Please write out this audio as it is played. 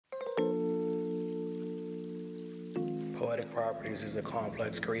Poetic Properties is a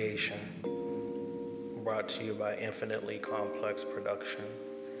complex creation brought to you by Infinitely Complex Production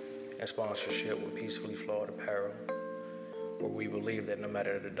and sponsorship with Peacefully Flawed Apparel, where we believe that no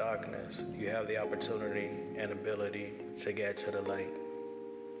matter the darkness, you have the opportunity and ability to get to the light.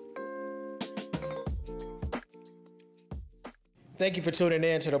 Thank you for tuning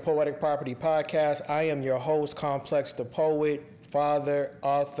in to the Poetic Property Podcast. I am your host, Complex the Poet, father,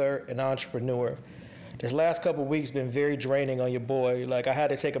 author, and entrepreneur. This last couple of weeks been very draining on your boy. Like, I had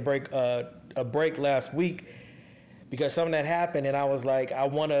to take a break last week because something that happened, and I was like, I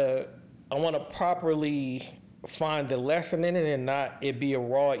want to properly find the lesson in it and not it be a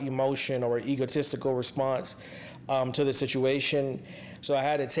raw emotion or egotistical response to the situation. So I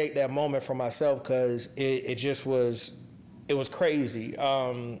had to take that moment for myself because it just was crazy.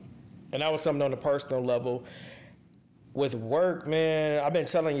 And that was something on a personal level. With work, man, I've been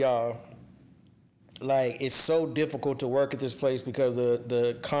telling y'all, like, it's so difficult to work at this place because of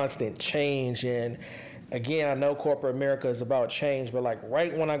the constant change. And again, I know corporate America is about change, but like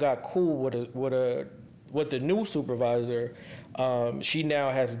right when I got cool with the new supervisor, she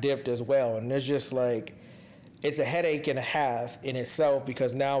now has dipped as well. And it's just like, it's a headache and a half in itself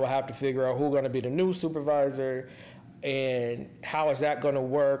because now I have to figure out who's going to be the new supervisor and how is that going to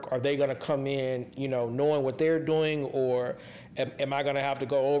work? Are they going to come in, knowing what they're doing, or am I going to have to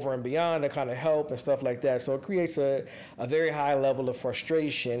go over and beyond to kind of help and stuff like that? So it creates a very high level of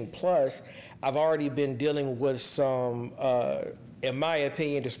frustration. Plus, I've already been dealing with some, in my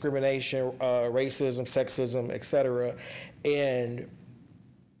opinion, discrimination, racism, sexism, etc. And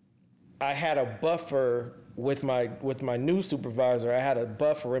I had a buffer with my new supervisor. I had a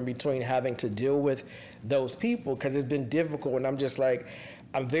buffer in between having to deal with those people because it's been difficult. And I'm just like,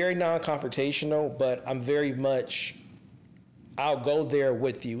 I'm very non-confrontational, but I'm very much, I'll go there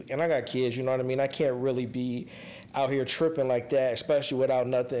with you. And I got kids, you know what I mean? I can't really be out here tripping like that, especially without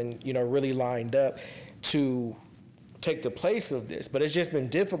nothing, really lined up to take the place of this. But it's just been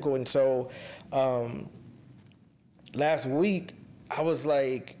difficult. And so last week, I was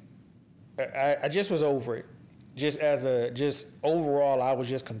like, I just was over it. Just overall, I was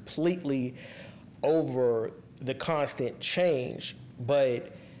just completely over the constant change.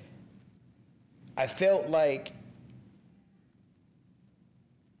 But I felt like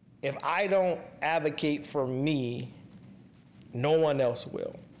if I don't advocate for me, no one else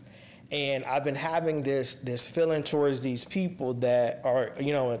will. And I've been having this feeling towards these people that are,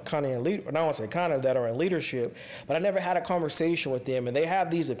 kind of in leadership, I don't want to say kind of, that are in leadership, but I never had a conversation with them. And they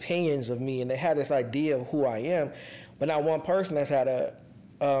have these opinions of me and they have this idea of who I am, but not one person has had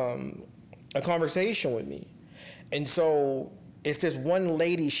a conversation with me. And so it's this one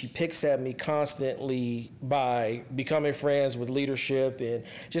lady, she picks at me constantly by becoming friends with leadership and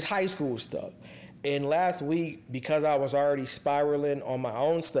just high school stuff. And last week, because I was already spiraling on my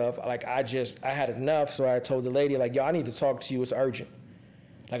own stuff, like I had enough. So I told the lady, like, yo, I need to talk to you. It's urgent.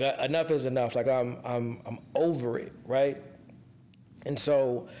 Like, enough is enough. Like, I'm over it, right? And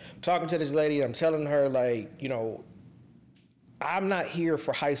so I'm talking to this lady, I'm telling her, like, I'm not here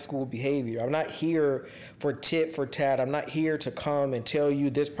for high school behavior. I'm not here for tit for tat. I'm not here to come and tell you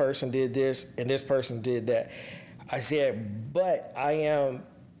this person did this and this person did that. I said, but I am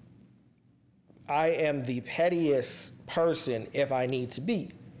the pettiest person if I need to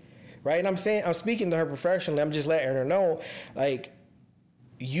be, right? And I'm speaking to her professionally. I'm just letting her know, like,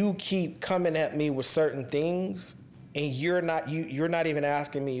 you keep coming at me with certain things, and you're not even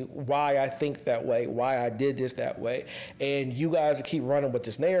asking me why I think that way, why I did this that way, and you guys keep running with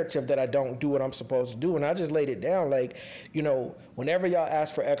this narrative that I don't do what I'm supposed to do. And I just laid it down, like, whenever y'all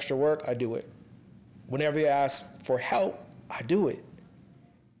ask for extra work, I do it. Whenever you ask for help, I do it.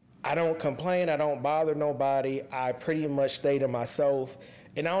 I don't complain. I don't bother nobody. I pretty much stay to myself.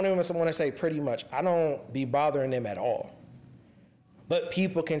 And I don't even want to say pretty much. I don't be bothering them at all. But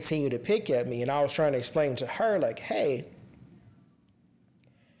people continue to pick at me. And I was trying to explain to her, like, hey,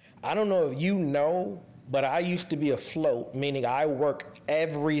 I don't know if you know, but I used to be afloat, meaning I work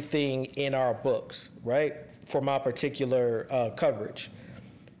everything in our books, right, for my particular coverage.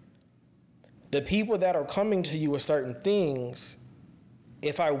 The people that are coming to you with certain things,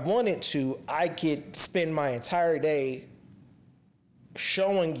 if I wanted to, I could spend my entire day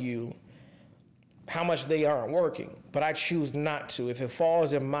showing you how much they aren't working, but I choose not to. If it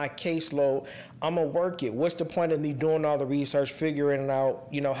falls in my caseload, I'm gonna work it. What's the point of me doing all the research, figuring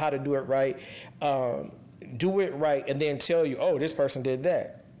out, how to do it right, and then tell you, oh, this person did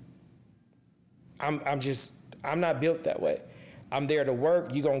that. I'm not built that way. I'm there to work.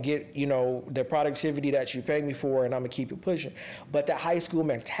 You're going to get, the productivity that you pay me for, and I'm going to keep it pushing. But that high school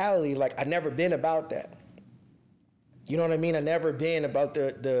mentality, like, I've never been about that. You know what I mean? I never been about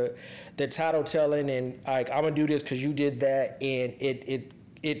the title telling and like, I'm gonna do this because you did that, and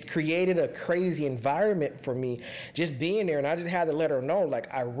it created a crazy environment for me just being there. And I just had to let her know,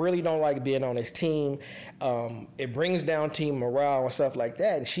 like, I really don't like being on this team. It brings down team morale and stuff like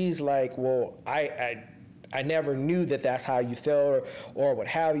that. And she's like, well, I never knew that that's how you felt or what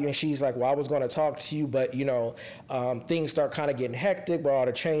have you. And she's like, well, I was going to talk to you, but, you know, things start kind of getting hectic with all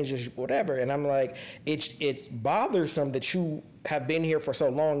the changes, whatever. And I'm like, it's bothersome that you have been here for so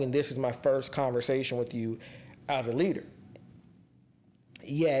long and this is my first conversation with you as a leader.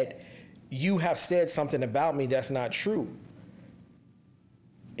 Yet you have said something about me that's not true.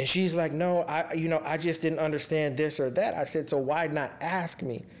 And she's like, no, I just didn't understand this or that. I said, so why not ask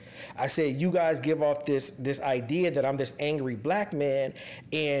me? I said, you guys give off this idea that I'm this angry black man,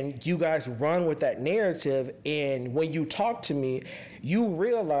 and you guys run with that narrative. And when you talk to me, you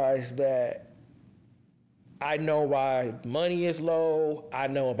realize that I know why money is low. I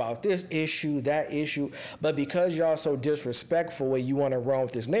know about this issue, that issue. But because y'all so disrespectful and you want to run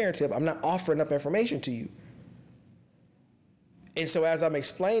with this narrative, I'm not offering up information to you. And so as I'm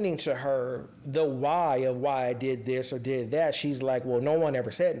explaining to her the why of why I did this or did that, she's like, well, no one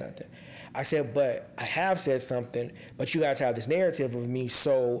ever said nothing. I said, but I have said something, but you guys have this narrative of me,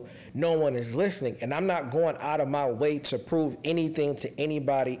 so no one is listening. And I'm not going out of my way to prove anything to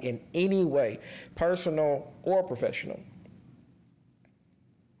anybody in any way, personal or professional.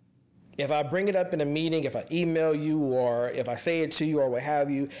 If I bring it up in a meeting, if I email you or if I say it to you or what have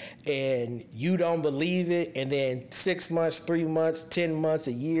you, and you don't believe it, and then 6 months, 3 months, 10 months,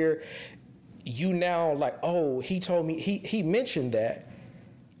 a year, you now like, oh, he told me, he mentioned that,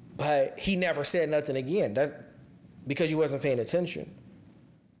 but he never said nothing again. That's because you wasn't paying attention.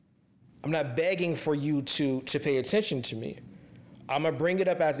 I'm not begging for you to pay attention to me. I'm gonna bring it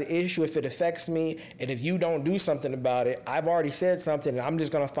up as an issue if it affects me, and if you don't do something about it, I've already said something, and I'm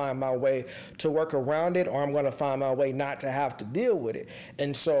just gonna find my way to work around it, or I'm gonna find my way not to have to deal with it.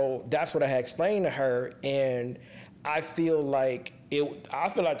 And so that's what I had explained to her, and I feel like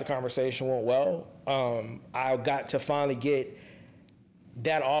the conversation went well. I got to finally get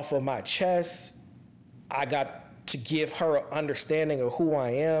that off of my chest. I got to give her an understanding of who I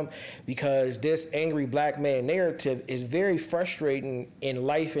am, because this angry black man narrative is very frustrating in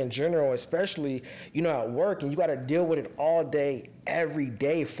life in general, especially, you know, at work, and you got to deal with it all day, every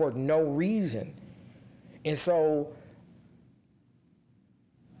day for no reason. And so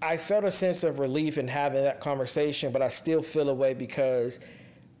I felt a sense of relief in having that conversation, but I still feel a way because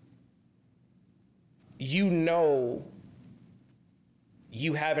you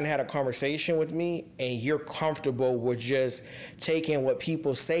haven't had a conversation with me and you're comfortable with just taking what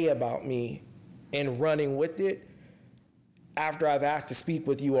people say about me and running with it after I've asked to speak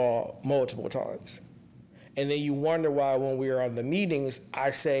with you all multiple times. And then you wonder why when we're on the meetings,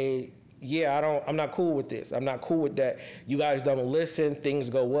 I say, yeah, I'm not cool with this. I'm not cool with that. You guys don't listen, things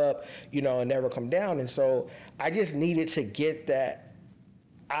go up, you know, and never come down. And so I just needed to get that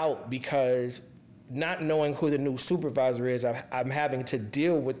out, because not knowing who the new supervisor is, I'm having to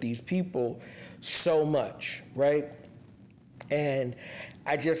deal with these people so much, right? And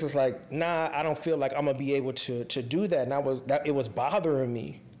I just was like, nah, I don't feel like I'm gonna be able to do that. And it was bothering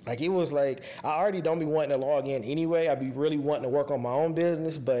me. Like, it was like, I already don't be wanting to log in anyway. I'd be really wanting to work on my own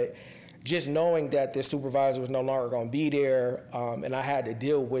business, but just knowing that this supervisor was no longer gonna be there, and I had to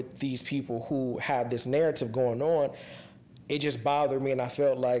deal with these people who have this narrative going on, it just bothered me. And I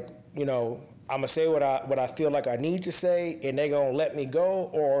felt like, you know, I'm gonna say what I feel like I need to say, and they're gonna let me go,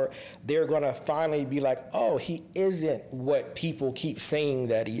 or they're gonna finally be like, oh, he isn't what people keep saying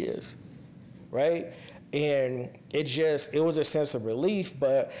that he is, right? And it was a sense of relief,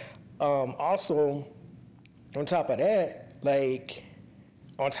 but also on top of that, I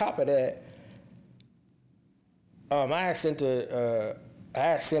had sent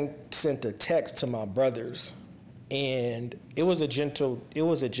a text to my brothers. And it was a gentle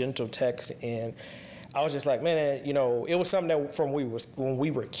text, and I was just like, man, you know, it was something that from when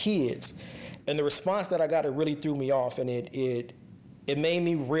we were kids, and the response that I got, it really threw me off, and it made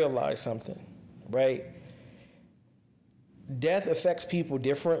me realize something, right? Death affects people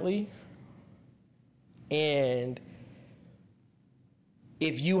differently, and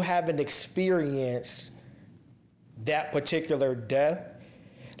if you haven't experienced that particular death,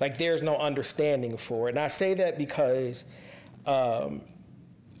 like, there's no understanding for it. And I say that because I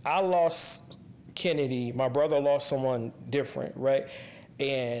lost Kennedy. My brother lost someone different, right?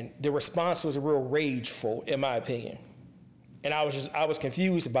 And the response was real rageful, in my opinion. And I was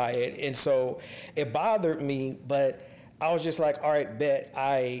confused by it. And so it bothered me, but I was just like, all right, bet,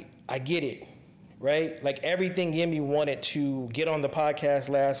 I get it. right? Like everything in me wanted to get on the podcast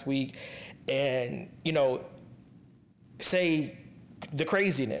last week and, say the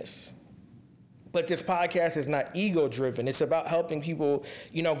craziness. But this podcast is not ego driven. It's about helping people,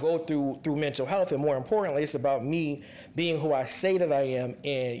 go through mental health. And more importantly, it's about me being who I say that I am.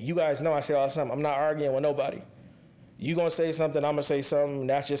 And you guys know I say all the time, I'm not arguing with nobody. You gonna say something, I'm gonna say something,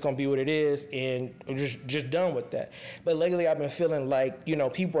 that's just gonna be what it is, and I'm just done with that. But lately I've been feeling like,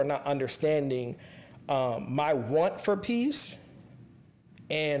 people are not understanding my want for peace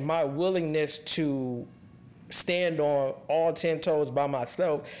and my willingness to stand on all 10 toes by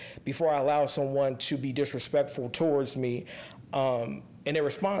myself before I allow someone to be disrespectful towards me in their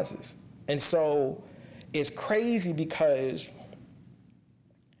responses. And so it's crazy because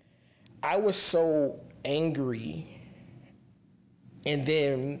I was so angry, and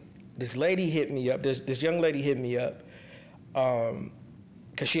then this lady hit me up, this young lady hit me up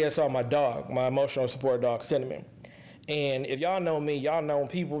because she had saw my dog, my emotional support dog, Cinnamon. And if y'all know me, y'all know when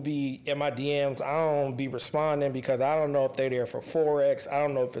people be in my DMs, I don't be responding because I don't know if they're there for Forex. I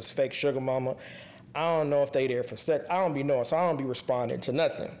don't know if it's fake sugar mama. I don't know if they there for sex. I don't be knowing, so I don't be responding to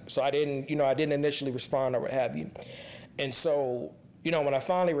nothing. So I didn't initially respond or what have you. And so, when I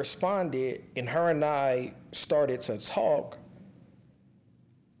finally responded and her and I started to talk,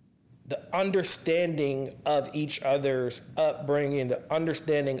 the understanding of each other's upbringing, the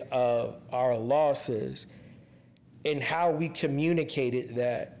understanding of our losses, and how we communicated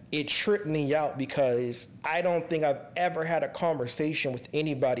that, it tripped me out because I don't think I've ever had a conversation with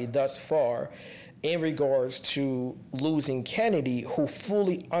anybody thus far in regards to losing Kennedy who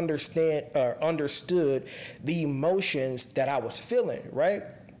fully understood the emotions that I was feeling, right?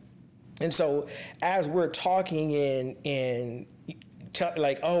 And so as we're talking and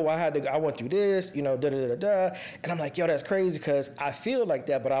like, oh, I went through this, and I'm like, yo, that's crazy because I feel like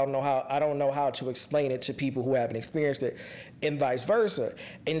that, but I don't know how to explain it to people who haven't experienced it, and vice versa.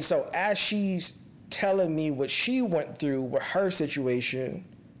 And so as she's telling me what she went through with her situation,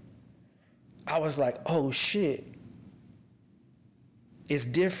 I was like, oh shit, it's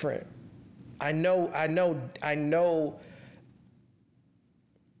different. I know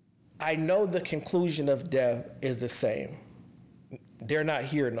the conclusion of death is the same. They're not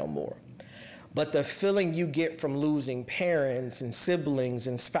here no more. But the feeling you get from losing parents and siblings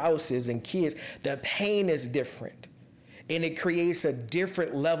and spouses and kids, the pain is different. And it creates a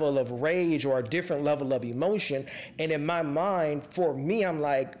different level of rage or a different level of emotion. And in my mind, for me, I'm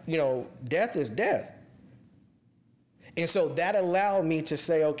like, death is death. And so that allowed me to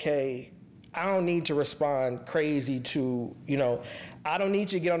say, okay, I don't need to respond crazy to, I don't need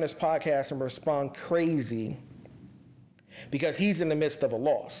to get on this podcast and respond crazy because he's in the midst of a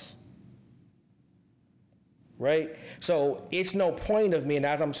loss, right? So it's no point of me, and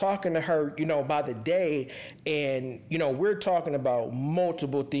as I'm talking to her, by the day, and, we're talking about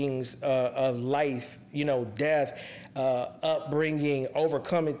multiple things of life, death, upbringing,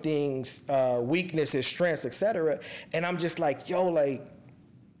 overcoming things, weaknesses, strengths, etc. And I'm just like,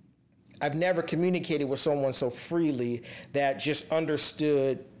 I've never communicated with someone so freely that just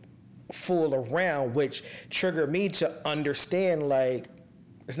understood fool around, which triggered me to understand like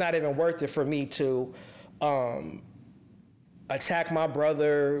it's not even worth it for me to attack my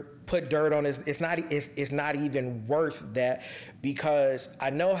brother, put dirt on his. It's not even worth that because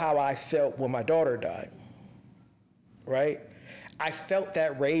I know how I felt when my daughter died. Right? I felt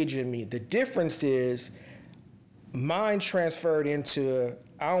that rage in me. The difference is mine transferred into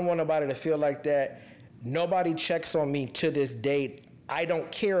I don't want nobody to feel like that. Nobody checks on me to this date. I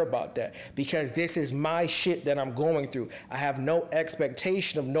don't care about that because this is my shit that I'm going through. I have no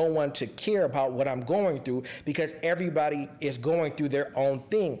expectation of no one to care about what I'm going through because everybody is going through their own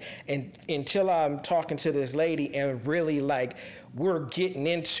thing. And until I'm talking to this lady and really like we're getting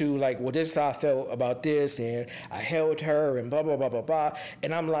into like, well, this is how I felt about this and I held her and blah, blah, blah, blah, blah.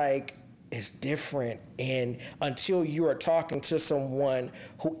 And I'm like, it's different. And until you are talking to someone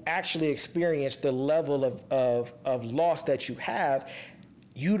who actually experienced the level of loss that you have,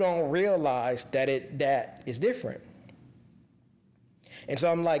 you don't realize that is different. And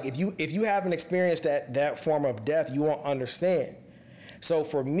so I'm like, if you haven't experienced that form of death, you won't understand. So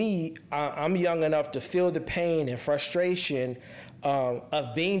for me, I'm young enough to feel the pain and frustration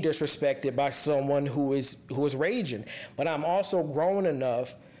of being disrespected by someone who is raging. But I'm also grown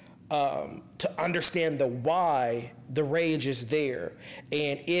enough to understand the why the rage is there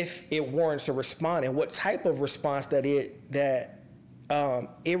and if it warrants a response and what type of response that it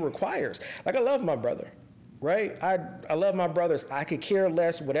requires. Like I love my brother, right? I love my brothers. I could care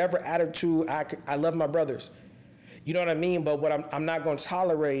less, whatever attitude, I love my brothers. You know what I mean? But what I'm not going to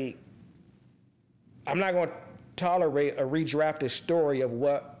tolerate I'm not going to tolerate a redrafted story of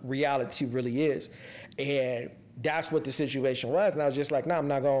what reality really is. And that's what the situation was. And I was just like, no, I'm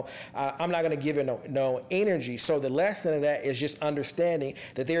not going to give it no energy. So the lesson of that is just understanding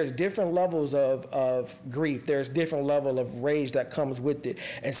that there's different levels of grief. There's different level of rage that comes with it.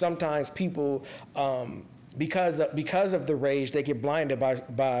 And sometimes people, because of the rage, they get blinded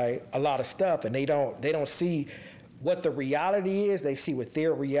by a lot of stuff, and they don't see what the reality is. They see what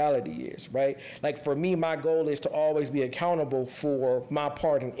their reality is, right? Like for me, my goal is to always be accountable for my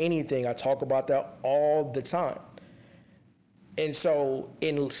part in anything. I talk about that all the time. And so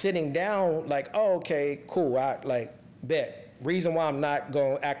in sitting down, like, oh, okay, cool, I like bet. Reason why I'm not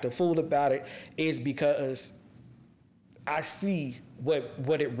gonna act a fool about it is because I see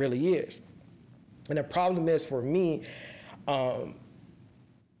what it really is. And the problem is for me,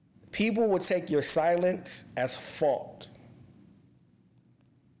 people would take your silence as fault,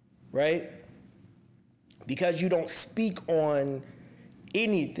 right? Because you don't speak on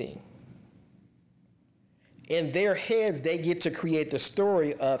anything. In their heads, they get to create the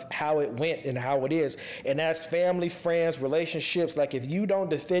story of how it went and how it is. And that's family, friends, relationships. Like if you don't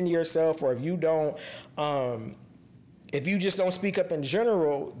defend yourself, or if you just don't speak up in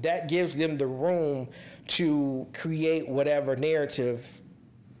general, that gives them the room to create whatever narrative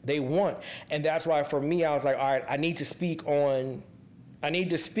they want. And that's why for me, I was like, all right, I need to speak on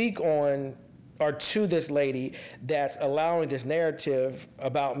or to this lady that's allowing this narrative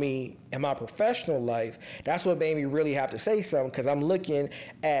about me in my professional life. That's what made me really have to say something, because I'm looking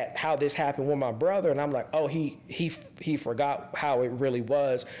at how this happened with my brother, and I'm like, oh, he forgot how it really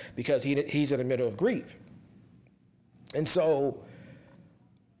was, because he's in the middle of grief. And so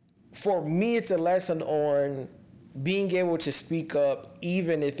for me, it's a lesson on being able to speak up,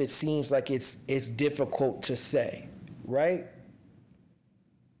 even if it seems like it's difficult to say, right?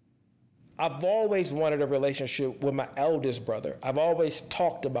 I've always wanted a relationship with my eldest brother. I've always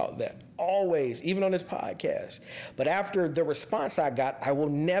talked about that, always, even on this podcast. But after the response I got, I will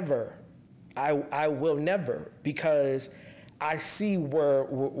never, because I see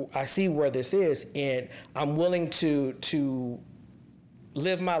where this is, and I'm willing to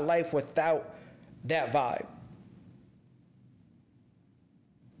live my life without that vibe.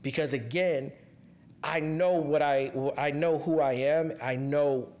 Because again, I know who I am. I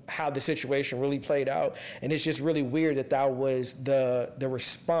know how the situation really played out, and it's just really weird that was the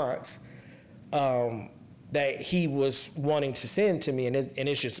response that he was wanting to send to me, and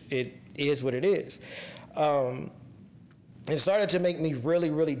it's just, it is what it is. It started to make me really,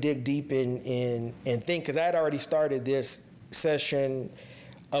 really dig deep in think, because I had already started this session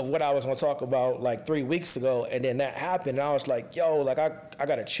of what I was going to talk about like 3 weeks ago, and then that happened, and I was like, yo, like I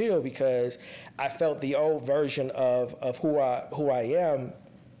got to chill, because I felt the old version of who I am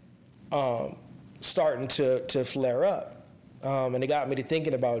starting to flare up, and it got me to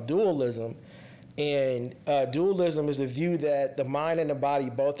thinking about dualism. And dualism is the view that the mind and the body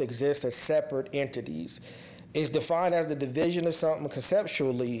both exist as separate entities. It's defined as the division of something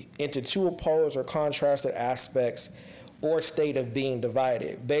conceptually into two opposed or contrasted aspects or state of being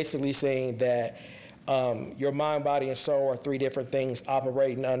divided. Basically saying that your mind, body, and soul are three different things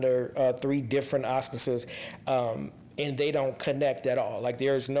operating under three different auspices, and they don't connect at all. Like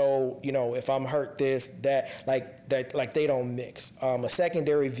there's no, if I'm hurt this, that, like they don't mix. A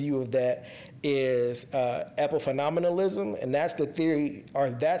secondary view of that is epiphenomenalism, and that's the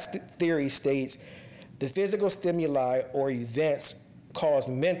theory states the physical stimuli or events cause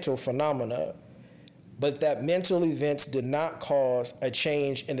mental phenomena, but that mental events did not cause a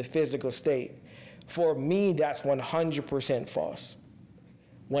change in the physical state. For me, that's 100% false.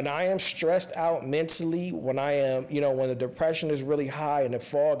 When I am stressed out mentally, when I am, when the depression is really high and the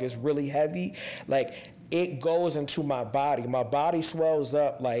fog is really heavy, like it goes into my body. My body swells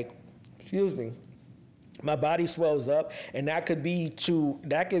up my body swells up, and that could be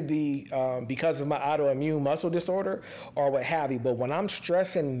because of my autoimmune muscle disorder or what have you. But when I'm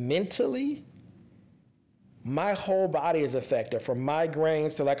stressing mentally, my whole body is affected, from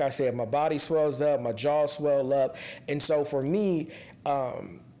migraines to, like I said, my body swells up, my jaw swell up. And so for me,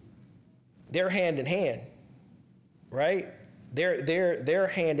 they're hand in hand, right? They're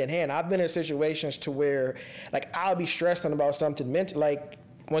hand in hand. I've been in situations to where, like, I'll be stressing about something like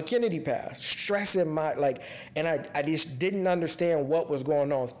when Kennedy passed, stressing and I just didn't understand what was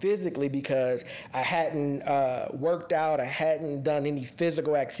going on physically, because I hadn't worked out, I hadn't done any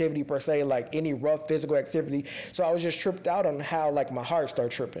physical activity per se, like any rough physical activity. So I was just tripped out on how, like, my heart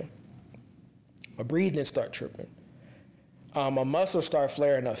started tripping, my breathing started tripping, my muscles started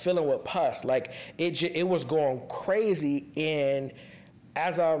flaring up, filling with pus. Like it was going crazy, and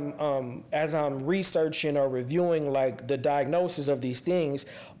as I'm researching or reviewing like the diagnosis of these things,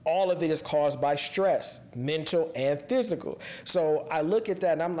 all of it is caused by stress, mental and physical. So I look at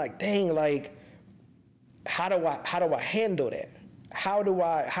that and I'm like, dang, like, how do I handle that? How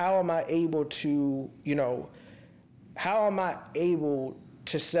am I able to, how am I able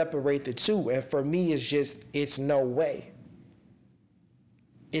to separate the two? And for me, it's no way.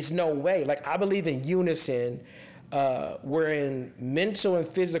 It's no way. Like, I believe in unison, wherein mental and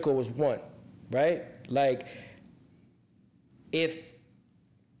physical is one, right? Like,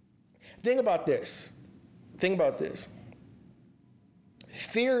 think about this.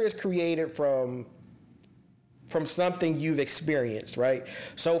 Fear is created from something you've experienced, right?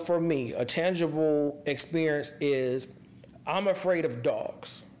 So for me, a tangible experience is I'm afraid of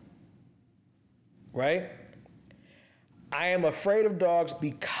dogs, right? I am afraid of dogs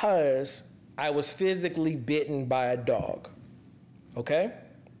because I was physically bitten by a dog, okay?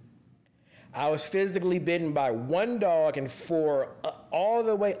 I was physically bitten by one dog, and for all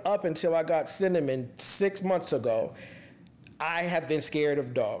the way up until I got Cinnamon 6 months ago, I have been scared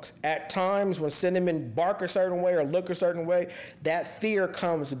of dogs. At times when Cinnamon bark a certain way or look a certain way, that fear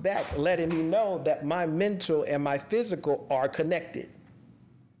comes back, letting me know that my mental and my physical are connected.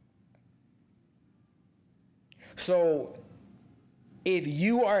 So if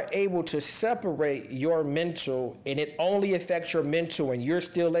you are able to separate your mental and it only affects your mental and you're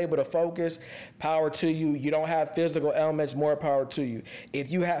still able to focus, power to you. You don't have physical ailments, more power to you.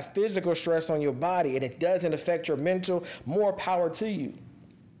 If you have physical stress on your body and it doesn't affect your mental, more power to you.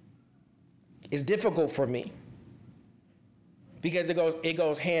 It's difficult for me because it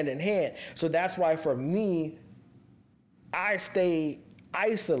goes hand in hand. So that's why for me, I stay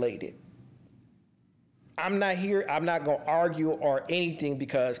isolated. I'm not going to argue or anything,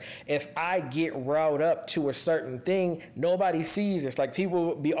 because if I get riled up to a certain thing, nobody sees this. Like, people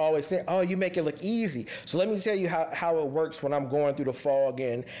will be always saying, oh, you make it look easy. So let me tell you how it works when I'm going through the fog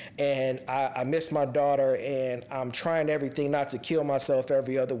and I miss my daughter and I'm trying everything not to kill myself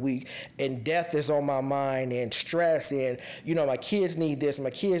every other week, and death is on my mind and stress and, my kids need this,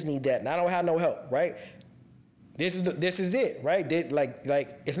 my kids need that, and I don't have no help, right? This is it, right?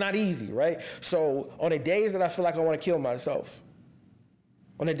 Like it's not easy, right? So on the days that I feel like I want to kill myself,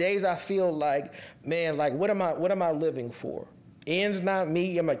 on the days I feel like, man, like what am I living for? Ends not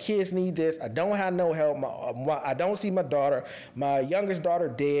meet, and my kids need this. I don't have no help. I don't see my daughter. My youngest daughter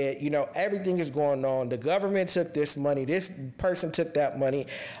dead. Everything is going on. The government took this money. This person took that money.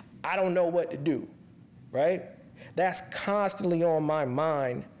 I don't know what to do, right? That's constantly on my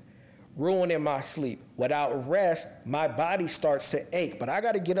mind, ruining my sleep. Without rest, my body starts to ache, but I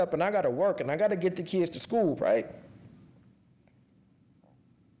got to get up and I got to work and I got to get the kids to school, right?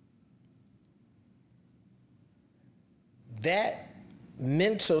 That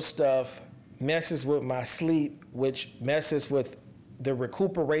mental stuff messes with my sleep, which messes with the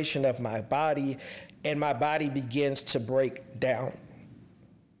recuperation of my body, and my body begins to break down.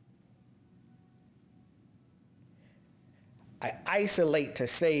 I isolate to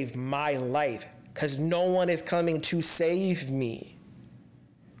save my life because no one is coming to save me,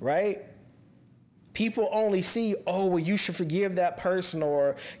 right? People only see, oh, well, you should forgive that person,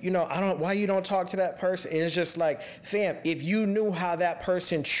 or, why you don't talk to that person? And it's just like, fam, if you knew how that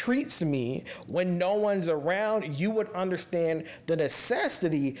person treats me when no one's around, you would understand the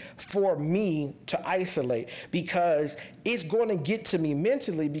necessity for me to isolate, because it's going to get to me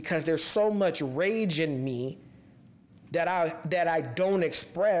mentally, because there's so much rage in me that I don't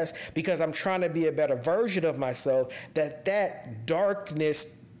express because I'm trying to be a better version of myself, that darkness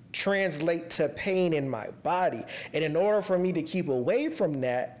translate to pain in my body. And in order for me to keep away from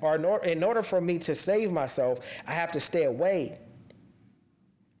that, or in order for me to save myself, I have to stay away.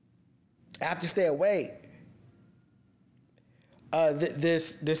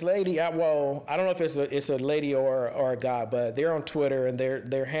 This lady, I don't know if it's a lady or a guy, but they're on Twitter and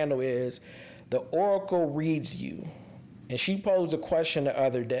their handle is The Oracle Reads You. And she posed a question the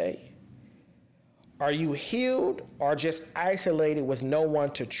other day. Are you healed or just isolated with no one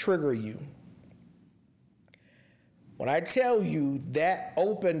to trigger you? When I tell you, that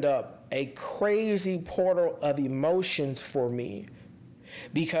opened up a crazy portal of emotions for me,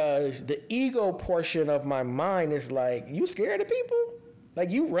 because the ego portion of my mind is like, you scared of people?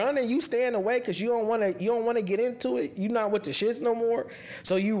 Like, you run and you staying away because you don't want to get into it. You not with the shits no more.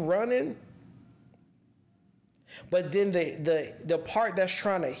 So you running. But then the part that's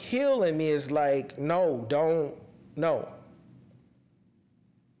trying to heal in me is like, no.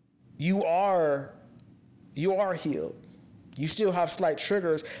 You are healed. You still have slight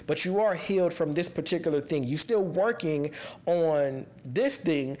triggers, but you are healed from this particular thing. You still working on this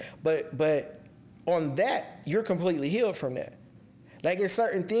thing, but on that, you're completely healed from that. Like, it's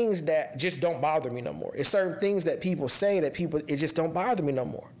certain things that just don't bother me no more. It's certain things that people say it just don't bother me no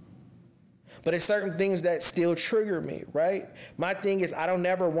more. But it's certain things that still trigger me, right? My thing is, I don't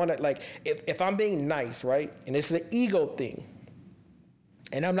never want to, like, if I'm being nice, right? And this is an ego thing.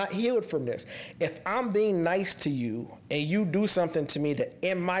 And I'm not healed from this. If I'm being nice to you and you do something to me that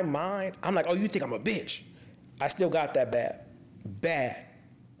in my mind, I'm like, oh, you think I'm a bitch. I still got that bad.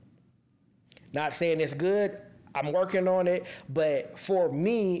 Not saying it's good. I'm working on it. But for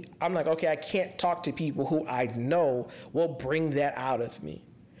me, I'm like, okay, I can't talk to people who I know will bring that out of me.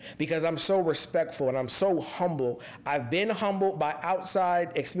 Because I'm so respectful and I'm so humble. I've been humbled by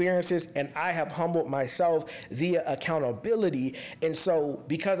outside experiences, and I have humbled myself via accountability. And so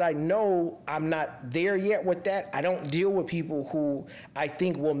because I know I'm not there yet with that, I don't deal with people who I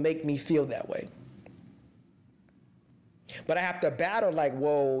think will make me feel that way. But I have to battle, like,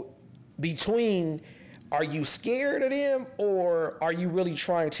 well, between, are you scared of them, or are you really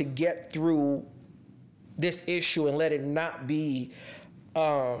trying to get through this issue and let it not be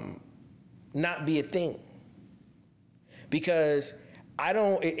a thing? Because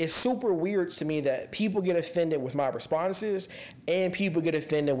it's super weird to me that people get offended with my responses and people get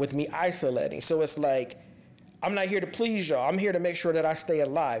offended with me isolating. So it's like, I'm not here to please y'all. I'm here to make sure that I stay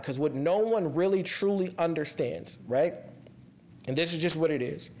alive. Because what no one really truly understands, right? And this is just what it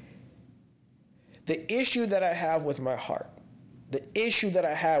is. The issue that I have with my heart, the issue that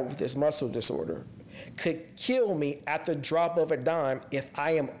I have with this muscle disorder, could kill me at the drop of a dime if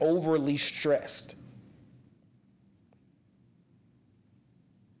I am overly stressed.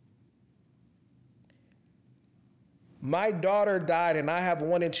 My daughter died, and I have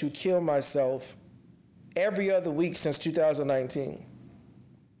wanted to kill myself every other week since 2019.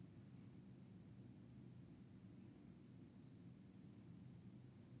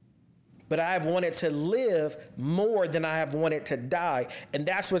 But I have wanted to live more than I have wanted to die. And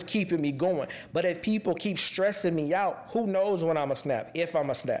that's what's keeping me going. But if people keep stressing me out, who knows when I'm a snap, if I'm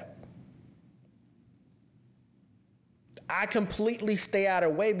a snap. I completely stay out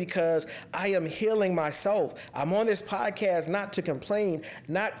of the way because I am healing myself. I'm on this podcast not to complain,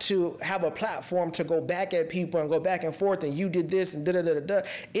 not to have a platform to go back at people and go back and forth and you did this and da-da-da-da-da.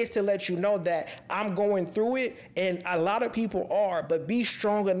 It's to let you know that I'm going through it, and a lot of people are, but be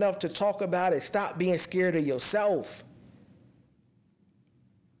strong enough to talk about it. Stop being scared of yourself.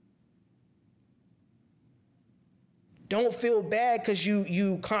 Don't feel bad because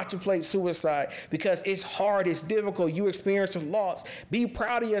you contemplate suicide, because it's hard, it's difficult, you experience a loss. Be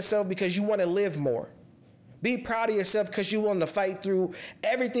proud of yourself because you want to live more. Be proud of yourself because you want to fight through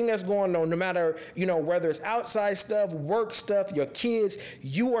everything that's going on, no matter, whether it's outside stuff, work stuff, your kids.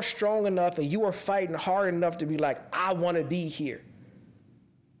 You are strong enough and you are fighting hard enough to be like, I want to be here.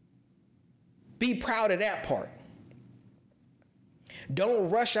 Be proud of that part. Don't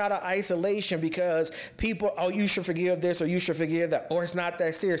rush out of isolation because people, oh, you should forgive this or you should forgive that, or it's not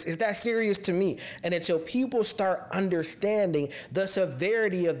that serious. It's that serious to me. And until people start understanding the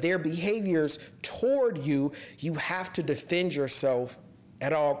severity of their behaviors toward you, you have to defend yourself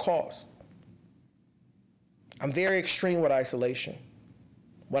at all costs. I'm very extreme with isolation.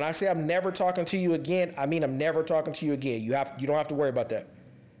 When I say I'm never talking to you again, I mean I'm never talking to you again. You don't have to worry about that.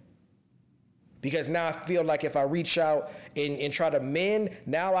 Because now I feel like if I reach out and try to mend,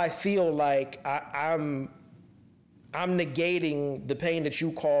 now I feel like I'm negating the pain that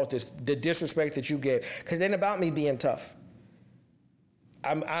you caused, the disrespect that you gave. Because it ain't about me being tough.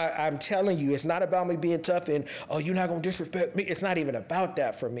 I'm telling you, it's not about me being tough and, oh, you're not going to disrespect me. It's not even about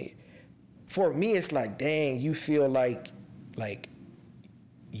that for me. For me, it's like, dang, you feel like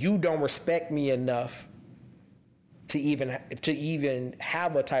you don't respect me enough to even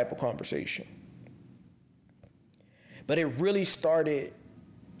have a type of conversation. But it really started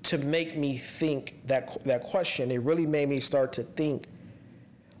to make me think that question. It really made me start to think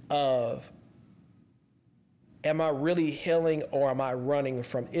of, am I really healing or am I running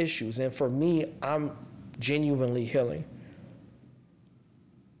from issues? And for me, I'm genuinely healing.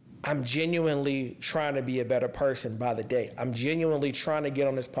 I'm genuinely trying to be a better person by the day. I'm genuinely trying to get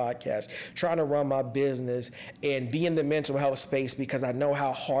on this podcast, trying to run my business and be in the mental health space because I know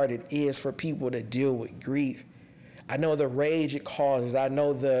how hard it is for people to deal with grief. I know the rage it causes. I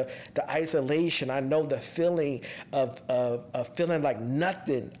know the isolation. I know the feeling of feeling like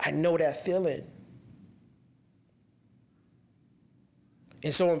nothing. I know that feeling.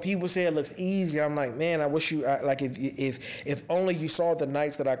 And so when people say it looks easy, I'm like, man, I wish you, like if only you saw the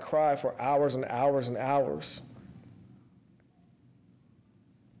nights that I cried for hours and hours and hours.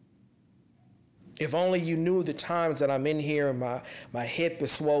 If only you knew the times that I'm in here and my hip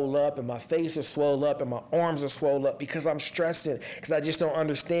is swole up and my face is swole up and my arms are swole up because I'm stressing, because I just don't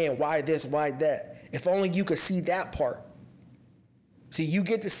understand why this, why that. If only you could see that part. See, you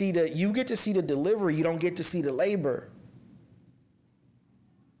get to see the delivery, you don't get to see the labor.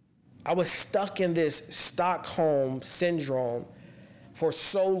 I was stuck in this Stockholm syndrome for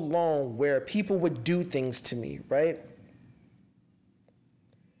so long where people would do things to me, right?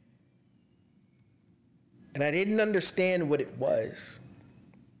 And I didn't understand what it was.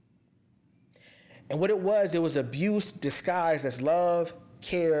 And what it was abuse disguised as love,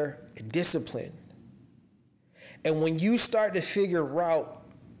 care, and discipline. And when you start to figure out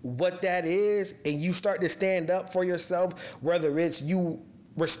what that is, and you start to stand up for yourself, whether it's you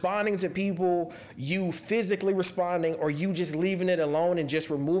responding to people, you physically responding, or you just leaving it alone and just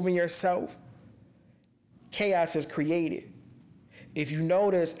removing yourself, chaos is created. If you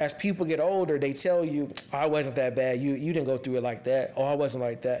notice, as people get older, they tell you, oh, I wasn't that bad. You didn't go through it like that. Oh, I wasn't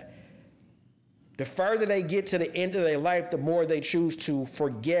like that. The further they get to the end of their life, the more they choose to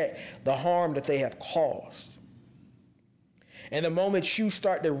forget the harm that they have caused. And the moment you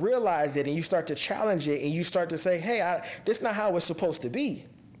start to realize it and you start to challenge it and you start to say, hey, this is not how it's supposed to be.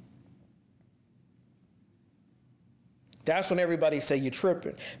 That's when everybody say you're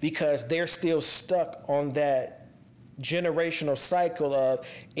tripping, because they're still stuck on that generational cycle of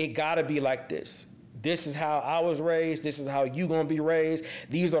it gotta be like this. This is how I was raised. This is how you gonna be raised.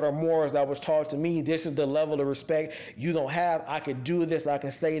 These are the morals that was taught to me. This is the level of respect you gonna have. I could do this, I can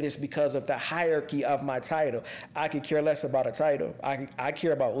say this because of the hierarchy of my title. I could care less about a title. I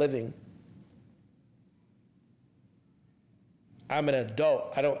care about living. I'm an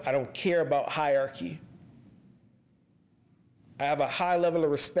adult. I don't care about hierarchy. I have a high level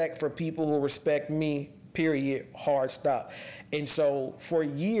of respect for people who respect me. Period, hard stop. And so for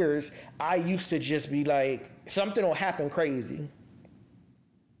years, I used to just be like, something will happen crazy.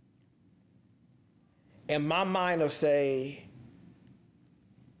 And my mind will say,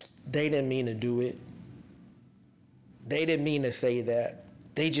 they didn't mean to do it. They didn't mean to say that.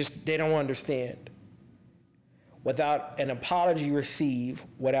 They don't understand. Without an apology received,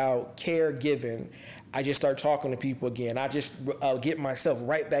 without care given, I just start talking to people again. I just get myself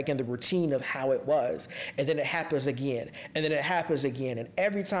right back in the routine of how it was. And then it happens again. And then it happens again. And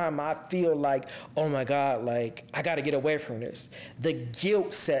every time I feel like, oh my God, like I got to get away from this, the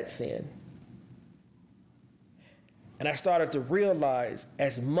guilt sets in. And I started to realize,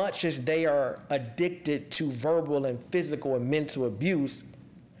 as much as they are addicted to verbal and physical and mental abuse,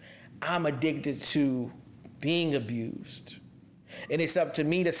 I'm addicted to being abused. And it's up to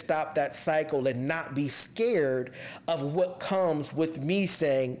me to stop that cycle and not be scared of what comes with me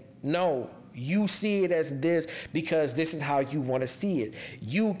saying, no, you see it as this because this is how you want to see it.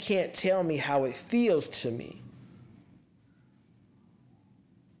 You can't tell me how it feels to me.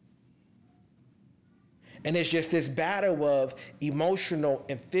 And it's just this battle of emotional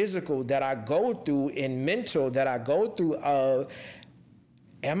and physical that I go through and mental that I go through of,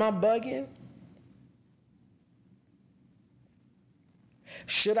 am I bugging?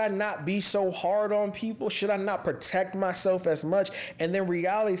 Should I not be so hard on people? Should I not protect myself as much? And then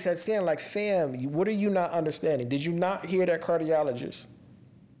reality sets in like, fam, what are you not understanding? Did you not hear that cardiologist?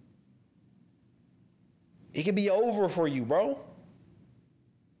 It could be over for you, bro.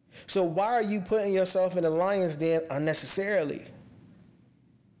 So why are you putting yourself in a lion's den unnecessarily?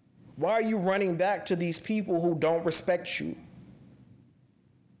 Why are you running back to these people who don't respect you?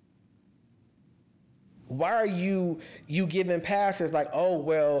 Why are you giving passes like, oh,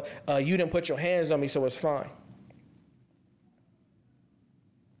 well, you didn't put your hands on me, so it's fine?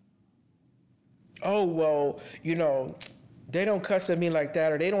 Oh, well, they don't cuss at me like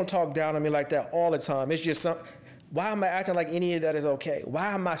that, or they don't talk down on me like that all the time. It's just why am I acting like any of that is okay?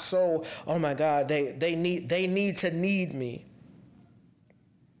 Why am I so, oh my God, they need to need me?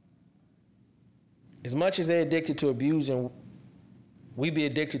 As much as they're addicted to abusing, we be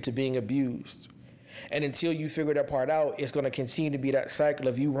addicted to being abused. And until you figure that part out, it's going to continue to be that cycle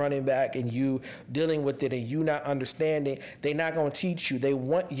of you running back and you dealing with it and you not understanding. They're not going to teach you. They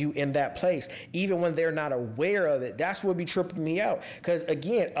want you in that place, even when they're not aware of it. That's what be tripping me out. Because,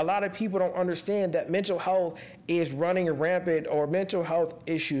 again, a lot of people don't understand that mental health is running rampant, or mental health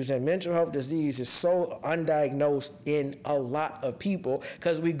issues and mental health disease is so undiagnosed in a lot of people,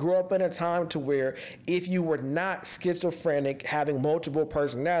 because we grew up in a time to where if you were not schizophrenic, having multiple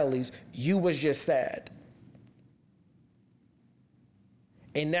personalities, you was just sad.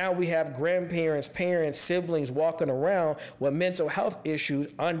 And now we have grandparents, parents, siblings walking around with mental health issues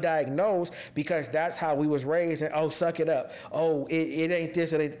undiagnosed, because that's how we was raised. And, oh, suck it up. Oh, it ain't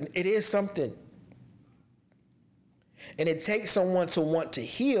this. It is something. And it takes someone to want to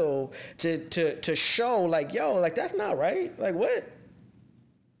heal, to show like, yo, like that's not right. Like what?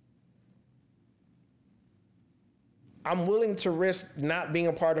 I'm willing to risk not being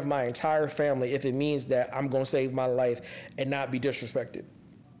a part of my entire family if it means that I'm going to save my life and not be disrespected.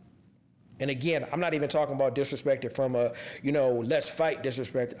 And again, I'm not even talking about disrespected from a, let's fight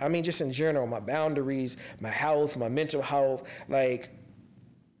disrespect. I mean, just in general, my boundaries, my health, my mental health, like,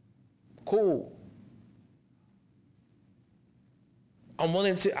 cool. I'm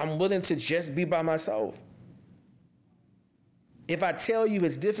willing to just be by myself. If I tell you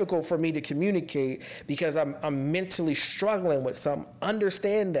it's difficult for me to communicate because I'm mentally struggling with something,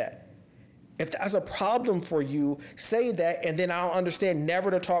 understand that. If that's a problem for you, say that, and then I'll understand never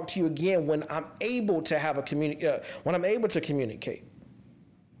to talk to you again when I'm able to have when I'm able to communicate.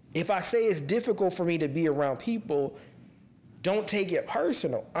 If I say it's difficult for me to be around people, don't take it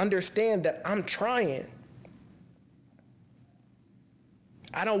personal. Understand that I'm trying.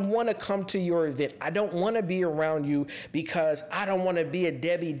 I don't want to come to your event. I don't want to be around you because I don't want to be a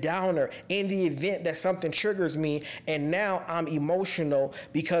Debbie Downer in the event that something triggers me and now I'm emotional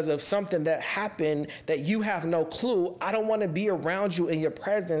because of something that happened that you have no clue. I don't want to be around you in your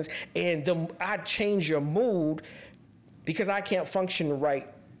presence and I change your mood because I can't function right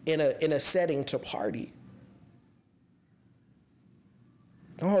in a setting to party.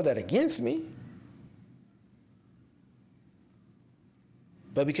 Don't hold that against me.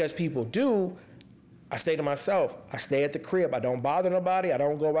 But because people do, I stay to myself. I stay at the crib. I don't bother nobody. I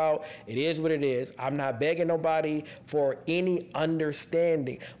don't go out. It is what it is. I'm not begging nobody for any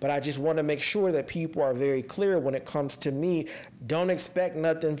understanding. But I just want to make sure that people are very clear when it comes to me. Don't expect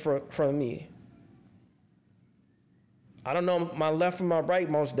nothing from me. I don't know my left from my right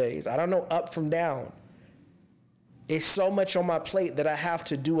most days. I don't know up from down. It's so much on my plate that I have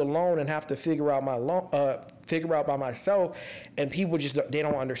to do alone and have to figure out by myself, and people they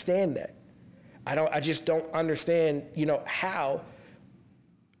don't understand that. I just don't understand, how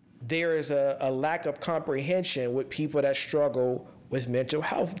there is a lack of comprehension with people that struggle with mental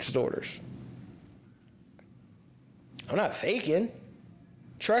health disorders. I'm not faking.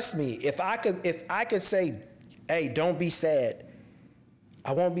 Trust me, if I could say, hey, don't be sad,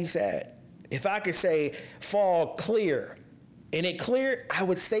 I won't be sad. If I could say, fall clear, and it cleared, I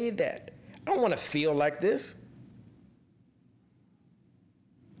would say that. I don't want to feel like this.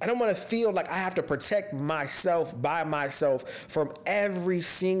 I don't want to feel like I have to protect myself by myself from every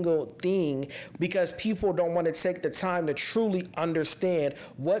single thing because people don't want to take the time to truly understand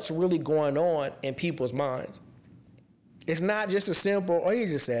what's really going on in people's minds. It's not just a simple, oh, you're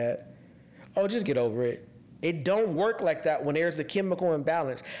just sad. Oh, just get over it. It don't work like that when there's a chemical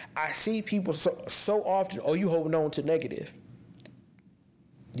imbalance. I see people so often, oh, you holding on to negative.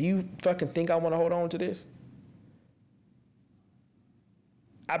 Do you fucking think I want to hold on to this?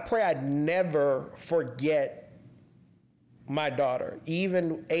 I pray I never forget my daughter,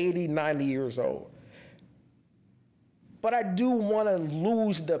 even 80, 90 years old. But I do want to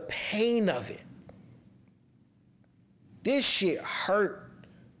lose the pain of it. This shit hurt.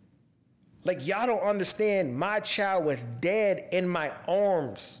 Like, y'all don't understand, my child was dead in my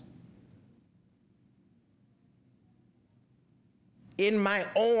arms. In my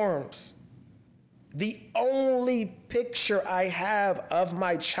arms. The only picture I have of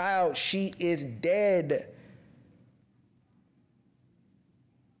my child, she is dead.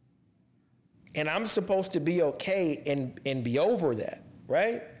 And I'm supposed to be okay and be over that,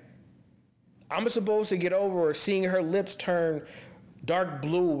 right? I'm supposed to get over seeing her lips turn dark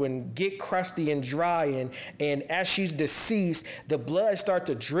blue and get crusty and dry, and as she's deceased, the blood start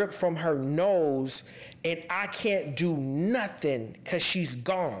to drip from her nose, and I can't do nothing because she's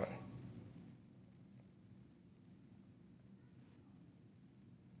gone.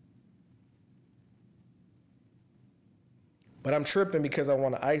 But I'm tripping because I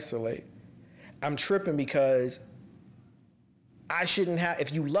want to isolate. I'm tripping because I shouldn't have,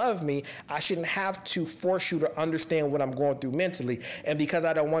 if you love me, I shouldn't have to force you to understand what I'm going through mentally. And because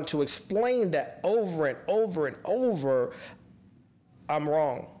I don't want to explain that over and over and over, I'm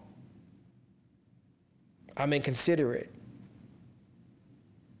wrong. I'm inconsiderate.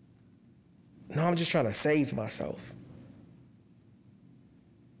 No, I'm just trying to save myself.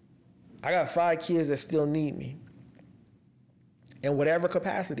 I got 5 kids that still need me in whatever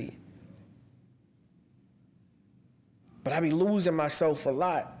capacity. But I be losing myself a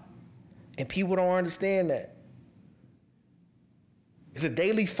lot, and people don't understand that. It's a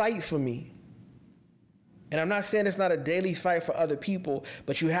daily fight for me. And I'm not saying it's not a daily fight for other people,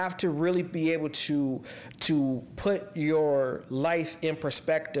 but you have to really be able to put your life in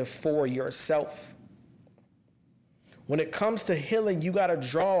perspective for yourself. When it comes to healing, you got to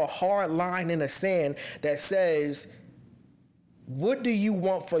draw a hard line in the sand that says, what do you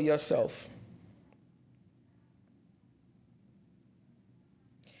want for yourself?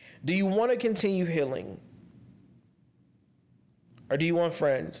 Do you want to continue healing? Or do you want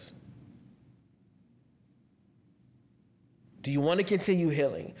friends? Do you want to continue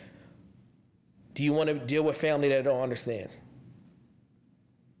healing? Do you want to deal with family that don't understand?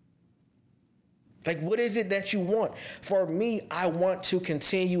 Like, what is it that you want? For me, I want to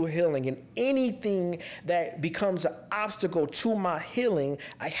continue healing, and anything that becomes an obstacle to my healing,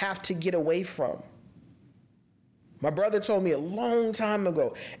 I have to get away from. My brother told me a long time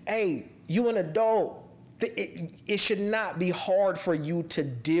ago, hey, you an adult, it should not be hard for you to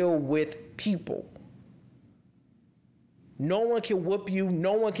deal with people. No one can whoop you.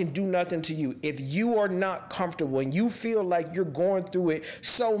 No one can do nothing to you. If you are not comfortable and you feel like you're going through it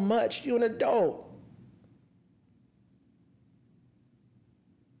so much, you're an adult.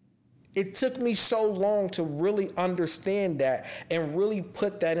 It took me so long to really understand that and really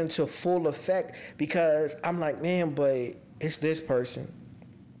put that into full effect, because I'm like, man, but it's this person.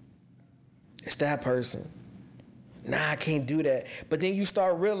 It's that person. Nah, I can't do that. But then you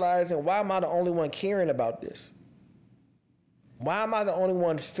start realizing, why am I the only one caring about this? Why am I the only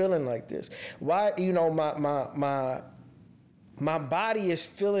one feeling like this? Why, my body is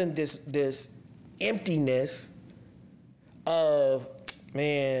feeling this emptiness of,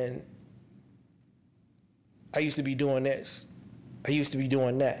 man, I used to be doing this. I used to be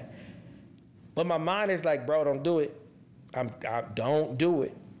doing that. But my mind is like, bro, don't do it. I don't do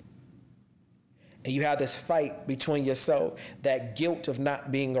it. And you have this fight between yourself, that guilt of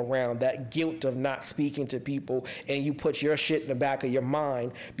not being around, that guilt of not speaking to people, and you put your shit in the back of your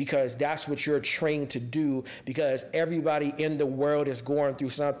mind because that's what you're trained to do, because everybody in the world is going through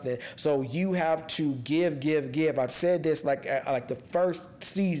something. So you have to give. I said this like the first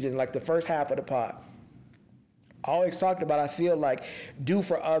season, like the first half of the pod. I always talked about, I feel like do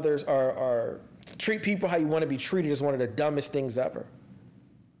for others or treat people how you want to be treated is one of the dumbest things ever.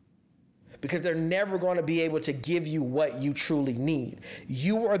 Because they're never going to be able to give you what you truly need.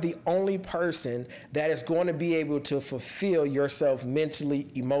 You are the only person that is going to be able to fulfill yourself mentally,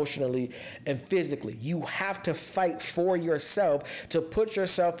 emotionally, and physically. You have to fight for yourself to put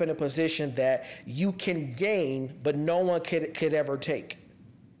yourself in a position that you can gain, but no one could ever take.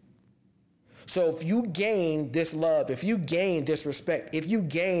 So if you gain this love, if you gain this respect, if you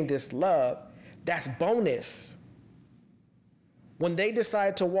gain this love, that's bonus. When they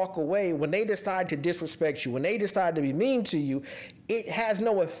decide to walk away, when they decide to disrespect you, when they decide to be mean to you, it has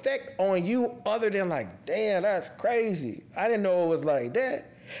no effect on you other than like, damn, that's crazy. I didn't know it was like that.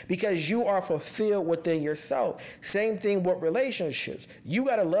 Because you are fulfilled within yourself. Same thing with relationships. You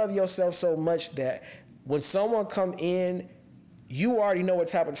got to love yourself so much that when someone come in, you already know what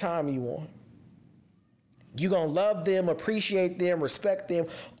type of time you on. You're going to love them, appreciate them, respect them,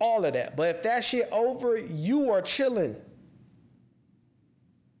 all of that. But if that shit over, you are chilling.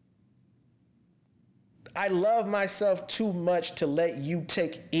 I love myself too much to let you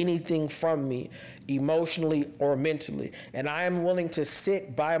take anything from me emotionally or mentally. And I am willing to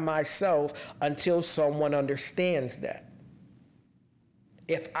sit by myself until someone understands that.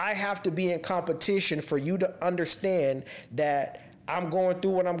 If I have to be in competition for you to understand that I'm going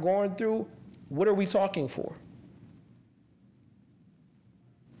through what I'm going through, what are we talking for?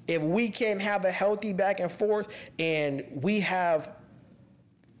 If we can't have a healthy back and forth and we have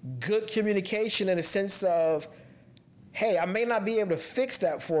good communication in the sense of, hey, I may not be able to fix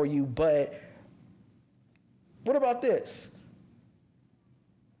that for you, but what about this?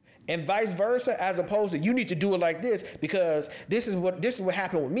 And vice versa, as opposed to you need to do it like this because this is what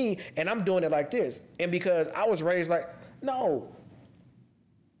happened with me and I'm doing it like this. And because I was raised like, no.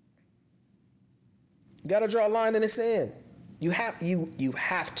 You gotta draw a line in the sand. You have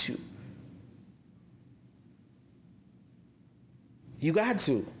to. You got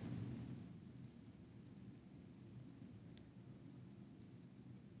to.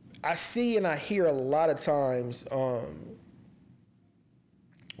 I see and I hear a lot of times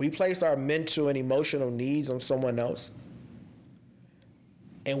we place our mental and emotional needs on someone else,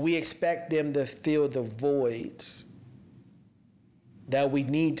 and we expect them to fill the voids that we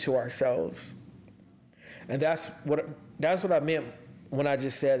need to ourselves. And that's what I meant when I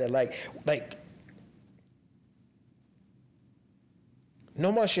just said that, like no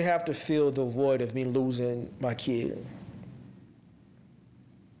one should have to fill the void of me losing my kid.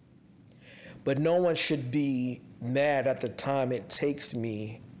 But no one should be mad at the time it takes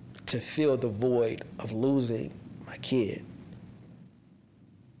me to fill the void of losing my kid.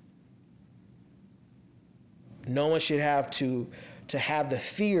 No one should have to have the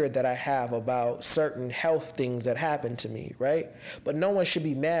fear that I have about certain health things that happen to me, right? But no one should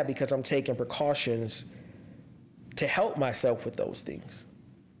be mad because I'm taking precautions to help myself with those things.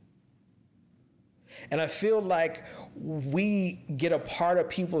 And I feel like we get a part of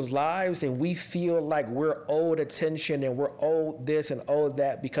people's lives and we feel like we're owed attention and we're owed this and owed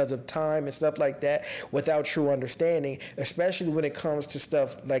that because of time and stuff like that without true understanding, especially when it comes to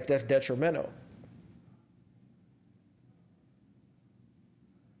stuff like that's detrimental.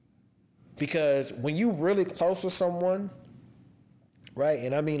 Because when you really close to someone, right,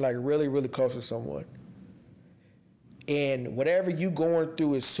 and I mean like really, really close to someone, and whatever you going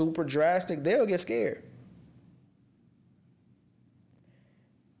through is super drastic, they'll get scared.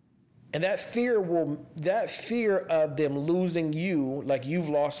 And that fear of them losing you, like you've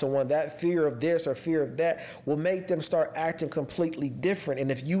lost someone, that fear of this or fear of that will make them start acting completely different.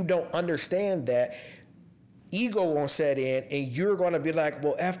 And if you don't understand that, ego won't set in and you're going to be like,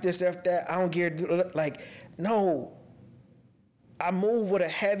 well, F this, F that, I don't care. Like, no. I move with a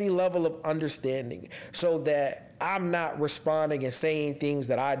heavy level of understanding so that I'm not responding and saying things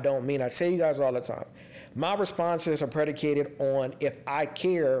that I don't mean. I tell you guys all the time, my responses are predicated on if I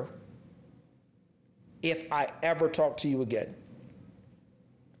care, if I ever talk to you again.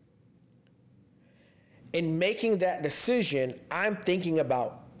 In making that decision, I'm thinking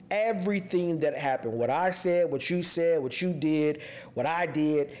about everything that happened, what I said, what you did, what I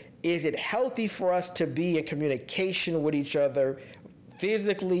did. Is it healthy for us to be in communication with each other,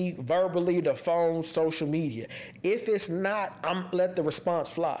 physically, verbally, the phone, social media? If it's not, I'm let the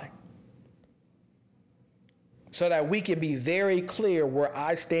response fly. So that we can be very clear where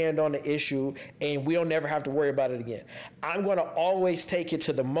I stand on the issue and we'll never have to worry about it again. I'm going to always take it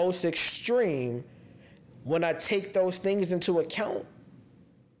to the most extreme when I take those things into account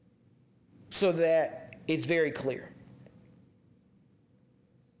so that it's very clear.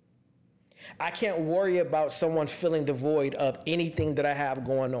 I can't worry about someone filling the void of anything that I have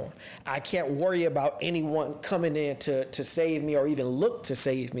going on. I can't worry about anyone coming in to save me or even look to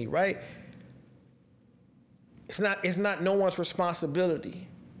save me, right? It's not no one's responsibility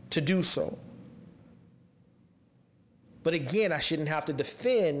to do so. But again, I shouldn't have to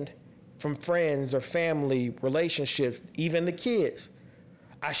defend from friends or family relationships, even the kids.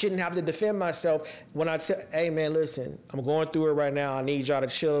 I shouldn't have to defend myself when I say, hey man, listen, I'm going through it right now. I need y'all to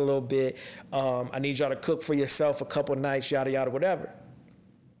chill a little bit. I need y'all to cook for yourself a couple nights, yada, yada, whatever.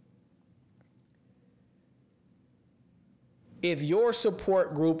 If your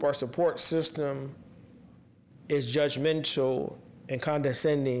support group or support system is judgmental and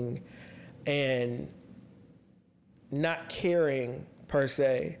condescending and not caring per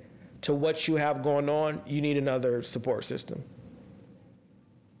se to what you have going on, you need another support system.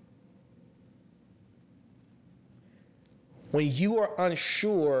 When you are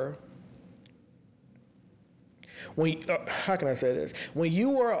unsure, how can I say this? When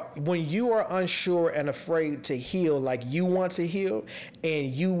you are unsure and afraid to heal like you want to heal, and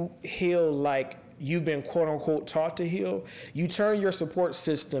you heal like you've been quote unquote taught to heal, you turn your support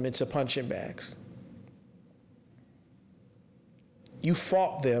system into punching bags. You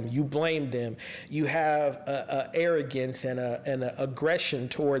fault them, you blame them, you have a arrogance and a aggression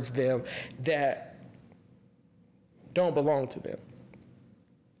towards them that don't belong to them.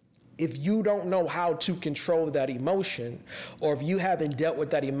 If you don't know how to control that emotion, or if you haven't dealt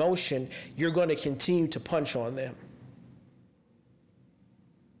with that emotion, you're going to continue to punch on them.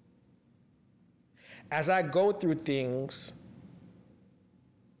 As I go through things,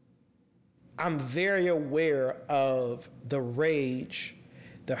 I'm very aware of the rage,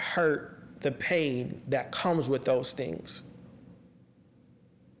 the hurt, the pain that comes with those things.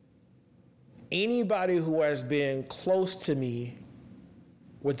 Anybody who has been close to me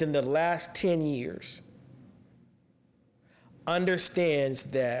within the last 10 years understands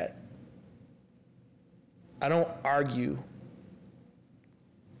that I don't argue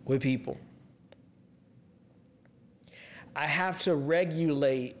with people. I have to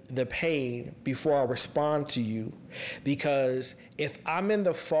regulate the pain before I respond to you, because if I'm in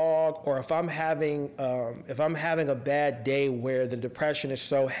the fog, or if I'm having a bad day where the depression is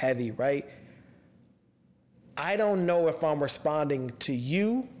so heavy, right? I don't know if I'm responding to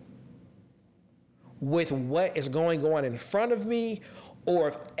you with what is going on in front of me, or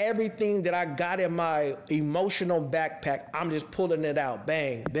if everything that I got in my emotional backpack, I'm just pulling it out,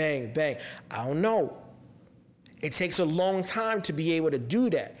 bang, bang, bang. I don't know. It takes a long time to be able to do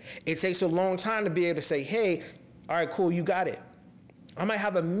that. It takes a long time to be able to say, hey, all right, cool, you got it. I might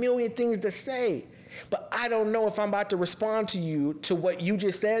have a million things to say, but I don't know if I'm about to respond to you to what you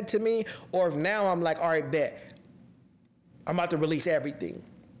just said to me, or if now I'm like, all right, bet. I'm about to release everything.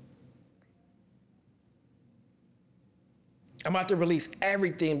 I'm about to release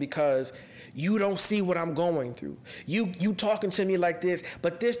everything because you don't see what I'm going through. You talking to me like this,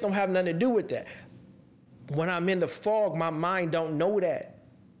 but this don't have nothing to do with that. When I'm in the fog, my mind don't know that.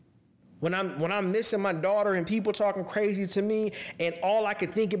 When I'm missing my daughter and people talking crazy to me and all I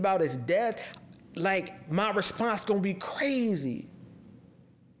can think about is death, like my response gonna be crazy.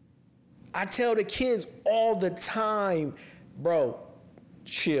 I tell the kids all the time, bro,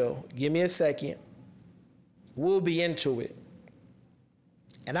 chill, give me a second. We'll be into it.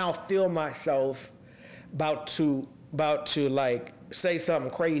 And I'll feel myself about to like say something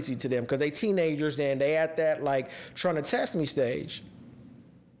crazy to them because they teenagers and they at that like trying to test me stage.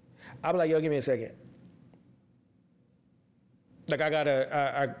 I'll be like, yo, give me a second. Like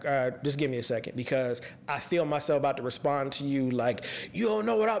I just give me a second because I feel myself about to respond to you like, you don't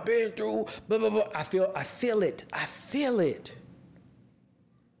know what I've been through, blah, blah, blah. I feel it.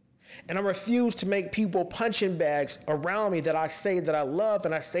 And I refuse to make people punching bags around me that I say that I love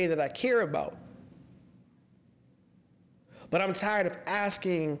and I say that I care about. But I'm tired of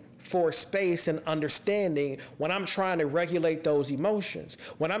asking for space and understanding when I'm trying to regulate those emotions,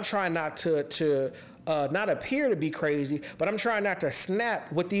 when I'm trying not to not appear to be crazy, but I'm trying not to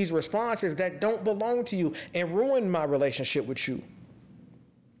snap with these responses that don't belong to you and ruin my relationship with you.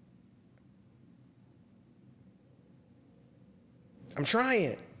 I'm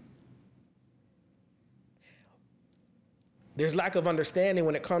trying. There's lack of understanding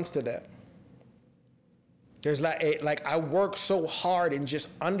when it comes to that. There's like I work so hard in just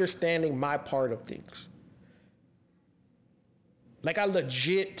understanding my part of things. Like I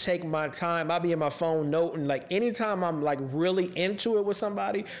legit take my time. I'll be in my phone noting, like anytime I'm like really into it with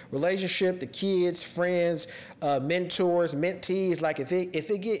somebody, relationship, the kids, friends, mentors, mentees, like if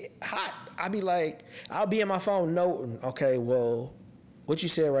it get hot, I'll be in my phone noting, okay, well, what you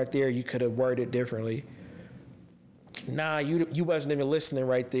said right there, you could have worded differently. Nah, you wasn't even listening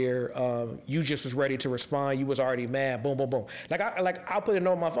right there. You just was ready to respond. You was already mad. Boom, boom, boom. I'll put a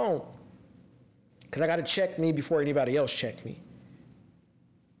note on my phone because I got to check me before anybody else check me.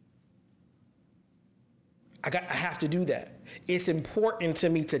 I have to do that. It's important to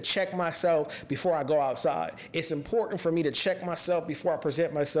me to check myself before I go outside. It's important for me to check myself before I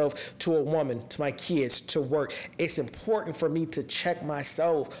present myself to a woman, to my kids, to work. It's important for me to check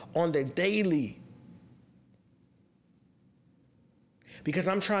myself on the daily. Because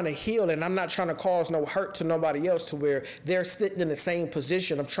I'm trying to heal and I'm not trying to cause no hurt to nobody else to where they're sitting in the same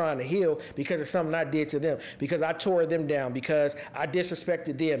position of trying to heal because of something I did to them, because I tore them down, because I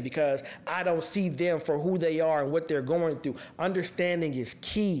disrespected them, because I don't see them for who they are and what they're going through. Understanding is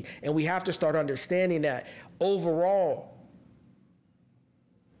key, and we have to start understanding that overall.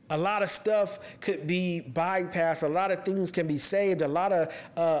 A lot of stuff could be bypassed. A lot of things can be saved. A lot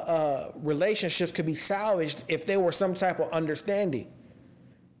of relationships could be salvaged if there were some type of understanding.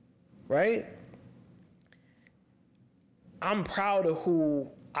 Right? I'm proud of who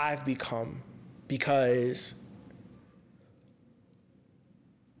I've become because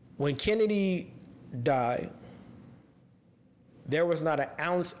when Kennedy died, there was not an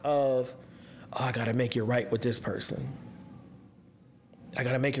ounce of, oh, I got to make it right with this person. I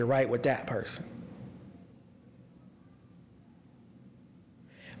got to make it right with that person.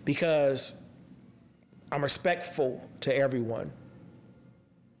 Because I'm respectful to everyone.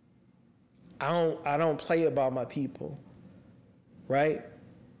 I don't play about my people, right?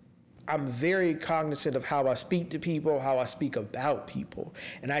 I'm very cognizant of how I speak to people, how I speak about people.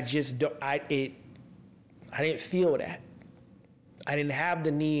 And I just don't, I didn't feel that. I didn't have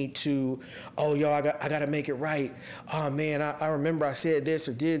the need to, oh, yo, I got to make it right. Oh, man, I remember I said this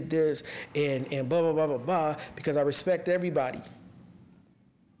or did this and blah, blah, blah, blah, blah, because I respect everybody.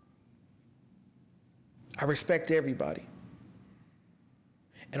 I respect everybody.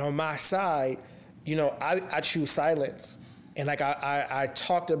 And on my side, you know, I choose silence. And like I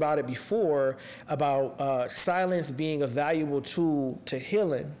talked about it before, about silence being a valuable tool to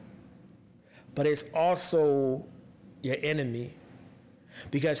healing, but it's also your enemy.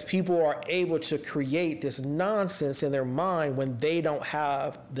 Because people are able to create this nonsense in their mind when they don't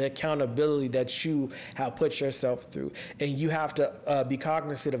have the accountability that you have put yourself through. And you have to be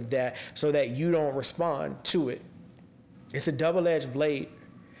cognizant of that so that you don't respond to it. It's a double-edged blade.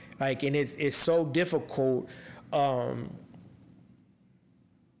 Like, and it's so difficult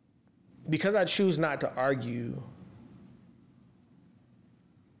because I choose not to argue.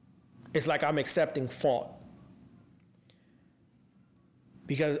 It's like I'm accepting fault.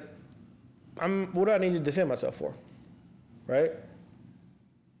 Because what do I need to defend myself for, right?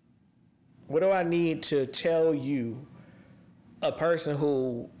 What do I need to tell you a person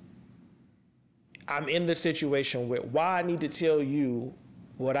who I'm in the situation with, why I need to tell you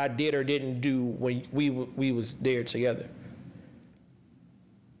what I did or didn't do when we was there together.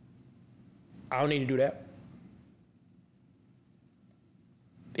 I don't need to do that.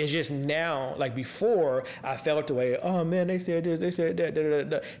 It's just now, like before, I felt the way, oh man, they said this, they said that, da, da,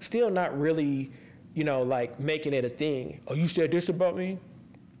 da. Still not really, like making it a thing. Oh, you said this about me?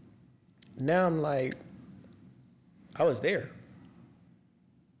 Now I'm like, I was there.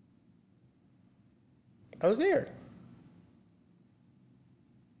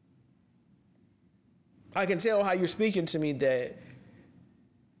 I can tell how you're speaking to me that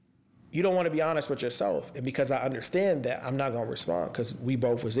you don't want to be honest with yourself. And because I understand that, I'm not going to respond because we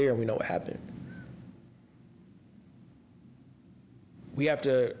both was there and we know what happened. We have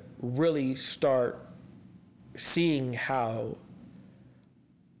to really start seeing how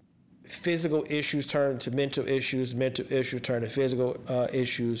physical issues turn to mental issues turn to physical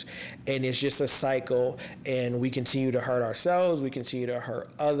issues, and it's just a cycle, and we continue to hurt ourselves, we continue to hurt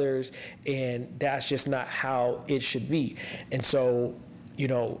others, and that's just not how it should be. And so,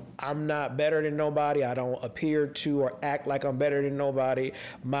 I'm not better than nobody. I don't appear to or act like I'm better than nobody.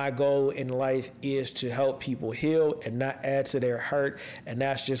 My goal in life is to help people heal and not add to their hurt, and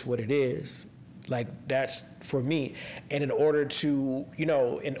that's just what it is. Like, that's for me. And in order to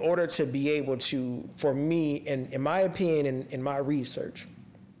be able to, for me, and in my opinion, in my research,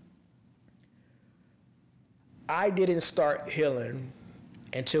 I didn't start healing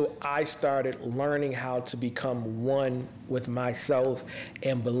until I started learning how to become one with myself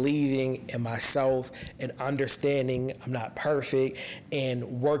and believing in myself and understanding I'm not perfect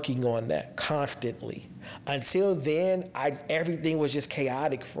and working on that constantly. Until then, everything was just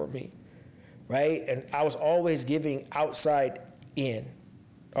chaotic for me. Right? And I was always giving outside in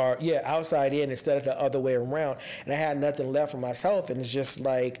instead of the other way around. And I had nothing left for myself. And it's just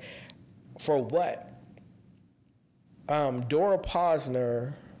like, for what? Dora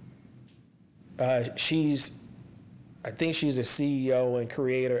Posner, I think she's the CEO and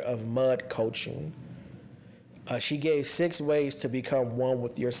creator of Mud Coaching. She gave 6 ways to become one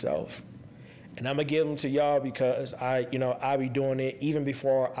with yourself. And I'm gonna give them to y'all because I be doing it even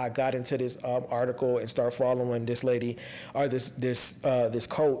before I got into this article and start following this lady or this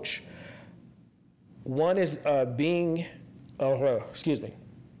coach. One is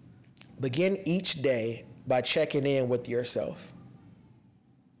begin each day by checking in with yourself.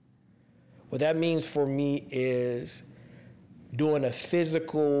 What that means for me is doing a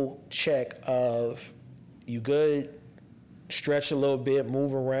physical check of, you good, stretch a little bit,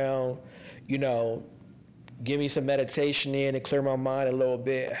 move around, give me some meditation in and clear my mind a little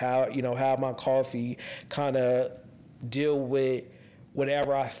bit, have my coffee, kind of deal with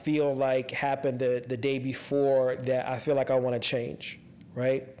whatever I feel like happened the day before that I feel like I want to change,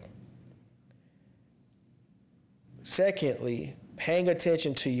 right? Secondly, paying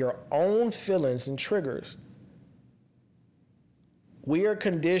attention to your own feelings and triggers. We are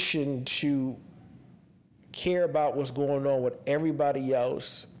conditioned to care about what's going on with everybody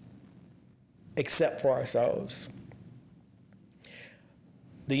else except for ourselves.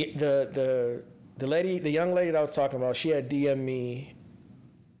 The young lady that I was talking about, she had DM'd me,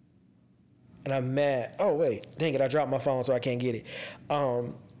 and I'm mad. Oh wait, dang it! I dropped my phone, so I can't get it.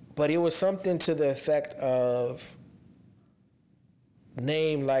 But it was something to the effect of,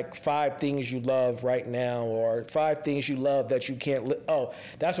 name like 5 things you love right now, or 5 things you love that you can't oh,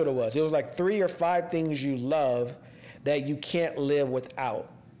 that's what it was. It was like 3 or 5 things you love that you can't live without.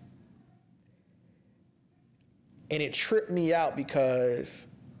 And it tripped me out because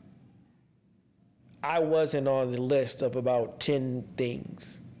I wasn't on the list of about 10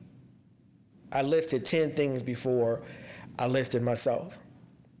 things. I listed 10 things before I listed myself.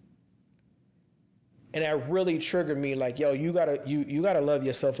 And that really triggered me, like, yo, you gotta love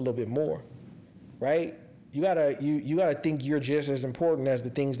yourself a little bit more, right? You gotta think you're just as important as the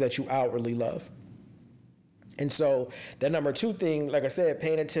things that you outwardly love. And so that number 2 thing, like I said,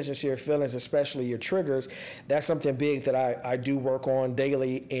 paying attention to your feelings, especially your triggers, that's something big that I do work on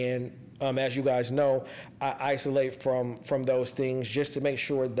daily. And as you guys know, I isolate from those things just to make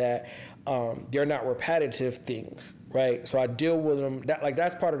sure that they're not repetitive things, right? So I deal with them.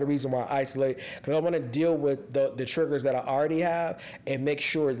 That's part of the reason why I isolate, because I want to deal with the triggers that I already have and make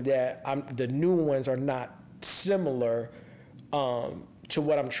sure that the new ones are not similar to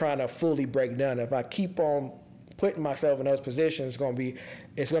what I'm trying to fully break down. If I keep on putting myself in those positions, it's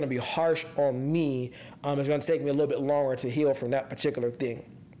going to be harsh on me. It's going to take me a little bit longer to heal from that particular thing.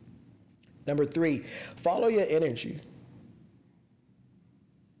 Number 3, follow your energy.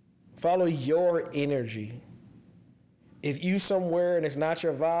 Follow your energy. If you somewhere and it's not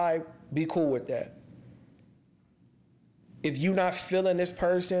your vibe, be cool with that. If you not feeling this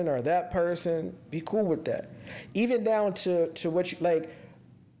person or that person, be cool with that. Even down to what you like.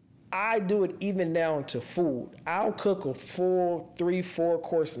 I do it even down to food. I'll cook a full 3-4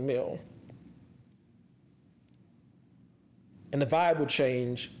 course meal, and the vibe will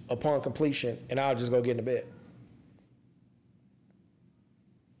change upon completion, and I'll just go get into bed.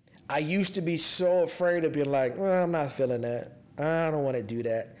 I used to be so afraid of being like, well, I'm not feeling that. I don't want to do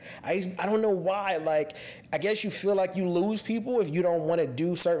that. I don't know why. Like, I guess you feel like you lose people if you don't want to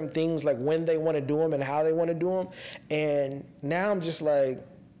do certain things, like when they want to do them and how they want to do them. And now I'm just like,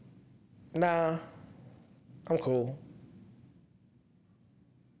 nah, I'm cool.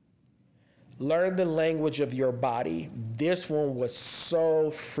 Learn the language of your body. This one was so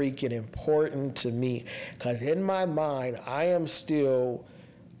freaking important to me because in my mind, I am still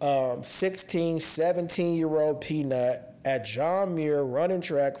 16, 17-year-old Peanut at John Muir, running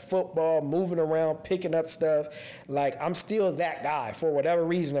track, football, moving around, picking up stuff. Like, I'm still that guy for whatever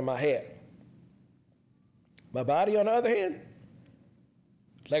reason in my head. My body, on the other hand,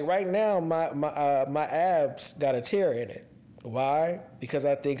 like right now, my abs got a tear in it. Why? Because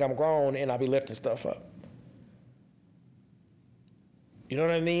I think I'm grown and I be lifting stuff up. You know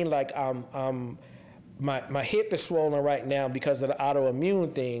what I mean? Like my hip is swollen right now because of the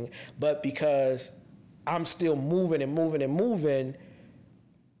autoimmune thing, but because I'm still moving and moving and moving,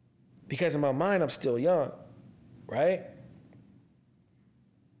 because in my mind I'm still young, right?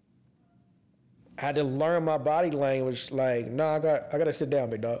 I had to learn my body language. Like, I gotta sit down,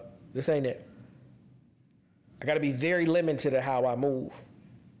 big dog. This ain't it. I gotta be very limited to how I move,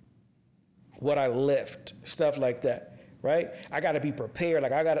 what I lift, stuff like that, right? I gotta be prepared.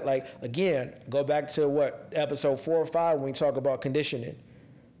 Like, I gotta, like, again, go back to episode 4 or 5 when we talk about conditioning.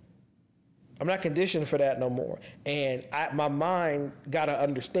 I'm not conditioned for that no more. And my mind gotta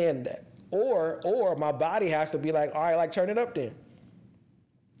understand that. Or my body has to be like, all right, like, turn it up then.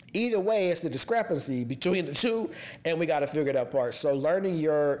 Either way, it's the discrepancy between the two, and we got to figure that part. So learning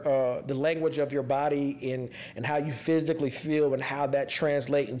the language of your body and how you physically feel and how that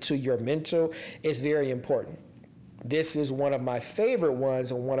translates into your mental is very important. This is one of my favorite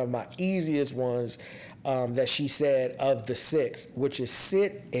ones and one of my easiest ones that she said of the 6, which is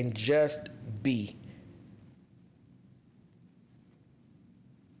sit and just be.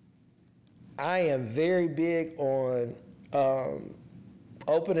 I am very big on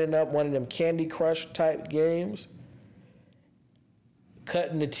opening up one of them Candy Crush type games,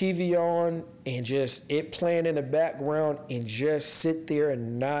 cutting the TV on and just it playing in the background and just sit there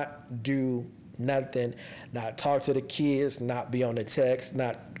and not do nothing, not talk to the kids, not be on the text,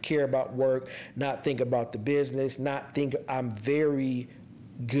 not care about work, not think about the business, I'm very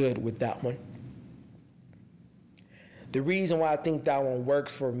good with that one. The reason why I think that one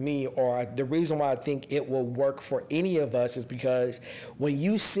works for me, or the reason why I think it will work for any of us, is because when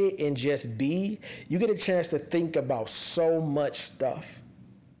you sit and just be, you get a chance to think about so much stuff.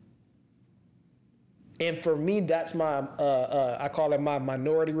 And for me, that's my, I call it my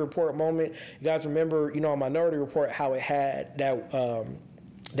Minority Report moment. You guys remember, on Minority Report, how it had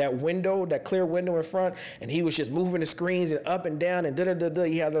that window, that clear window in front, and he was just moving the screens and up and down and da-da-da-da.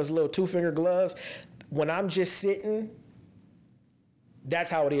 He had those little 2-finger gloves. When I'm just sitting,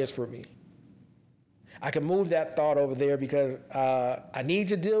 that's how it is for me. I can move that thought over there because I need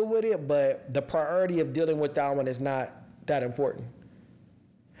to deal with it, but the priority of dealing with that one is not that important.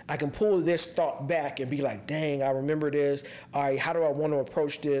 I can pull this thought back and be like, dang, I remember this. All right, how do I want to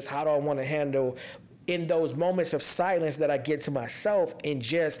approach this? How do I want to handle in those moments of silence that I get to myself and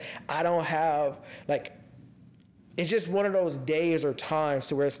just, I don't have, like, it's just one of those days or times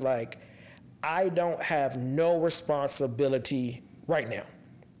to where it's like, I don't have no responsibility right now.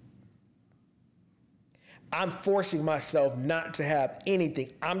 I'm forcing myself not to have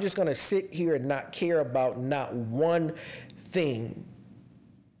anything. I'm just going to sit here and not care about not one thing.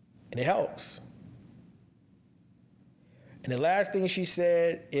 And it helps. And the last thing she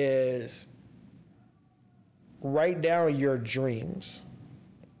said is write down your dreams.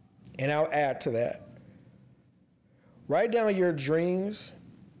 And I'll add to that. Write down your dreams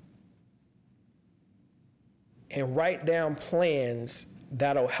and write down plans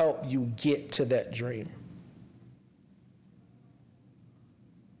that'll help you get to that dream.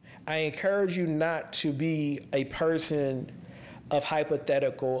 I encourage you not to be a person of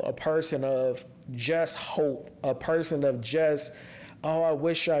hypothetical, a person of just hope, a person of just, oh, I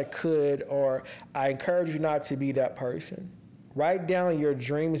wish I could, or I encourage you not to be that person. Write down your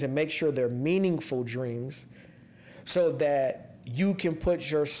dreams and make sure they're meaningful dreams so that you can put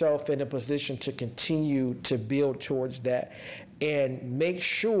yourself in a position to continue to build towards that. And make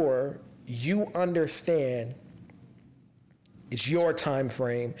sure you understand it's your time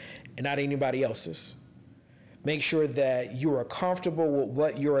frame and not anybody else's. Make sure that you are comfortable with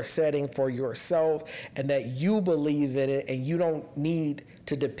what you're setting for yourself and that you believe in it, and you don't need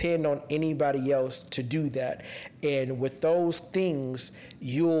to depend on anybody else to do that. And with those things,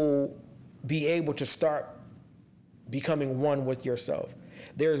 you'll be able to start becoming one with yourself.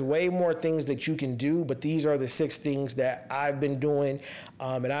 There's way more things that you can do, but these are the 6 things that I've been doing,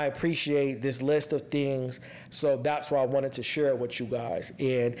 and I appreciate this list of things, so that's why I wanted to share it with you guys.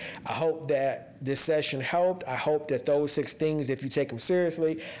 And I hope that this session helped. I hope that those 6 things, if you take them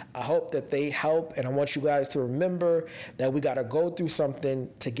seriously, I hope that they help, and I want you guys to remember that we got to go through something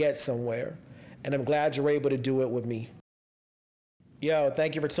to get somewhere, and I'm glad you're able to do it with me. Yo,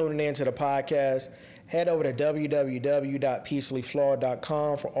 thank you for tuning in to the podcast. Head over to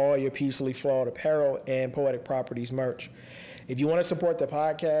www.peacefullyflawed.com for all your Peacefully Flawed apparel and Poetic Properties merch. If you want to support the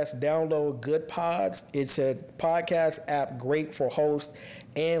podcast, download Good Pods. It's a podcast app great for hosts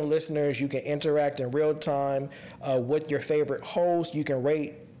and listeners. You can interact in real time with your favorite host. You can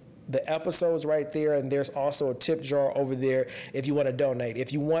rate the episodes right there, and there's also a tip jar over there if you want to donate.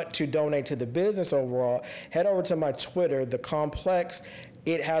 If you want to donate to the business overall, head over to my Twitter, The Complex.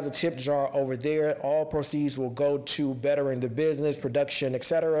 It has a tip jar over there. All proceeds will go to bettering the business, production,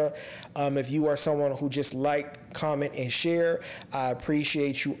 etc. If you are someone who just like, comment, and share, I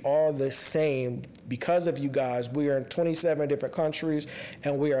appreciate you all the same. Because of you guys, we are in 27 different countries,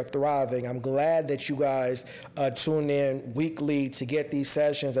 and we are thriving. I'm glad that you guys tune in weekly to get these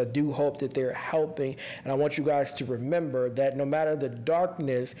sessions. I do hope that they're helping, and I want you guys to remember that no matter the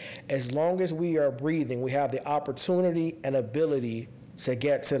darkness, as long as we are breathing, we have the opportunity and ability to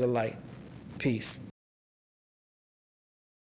get to the light. Peace.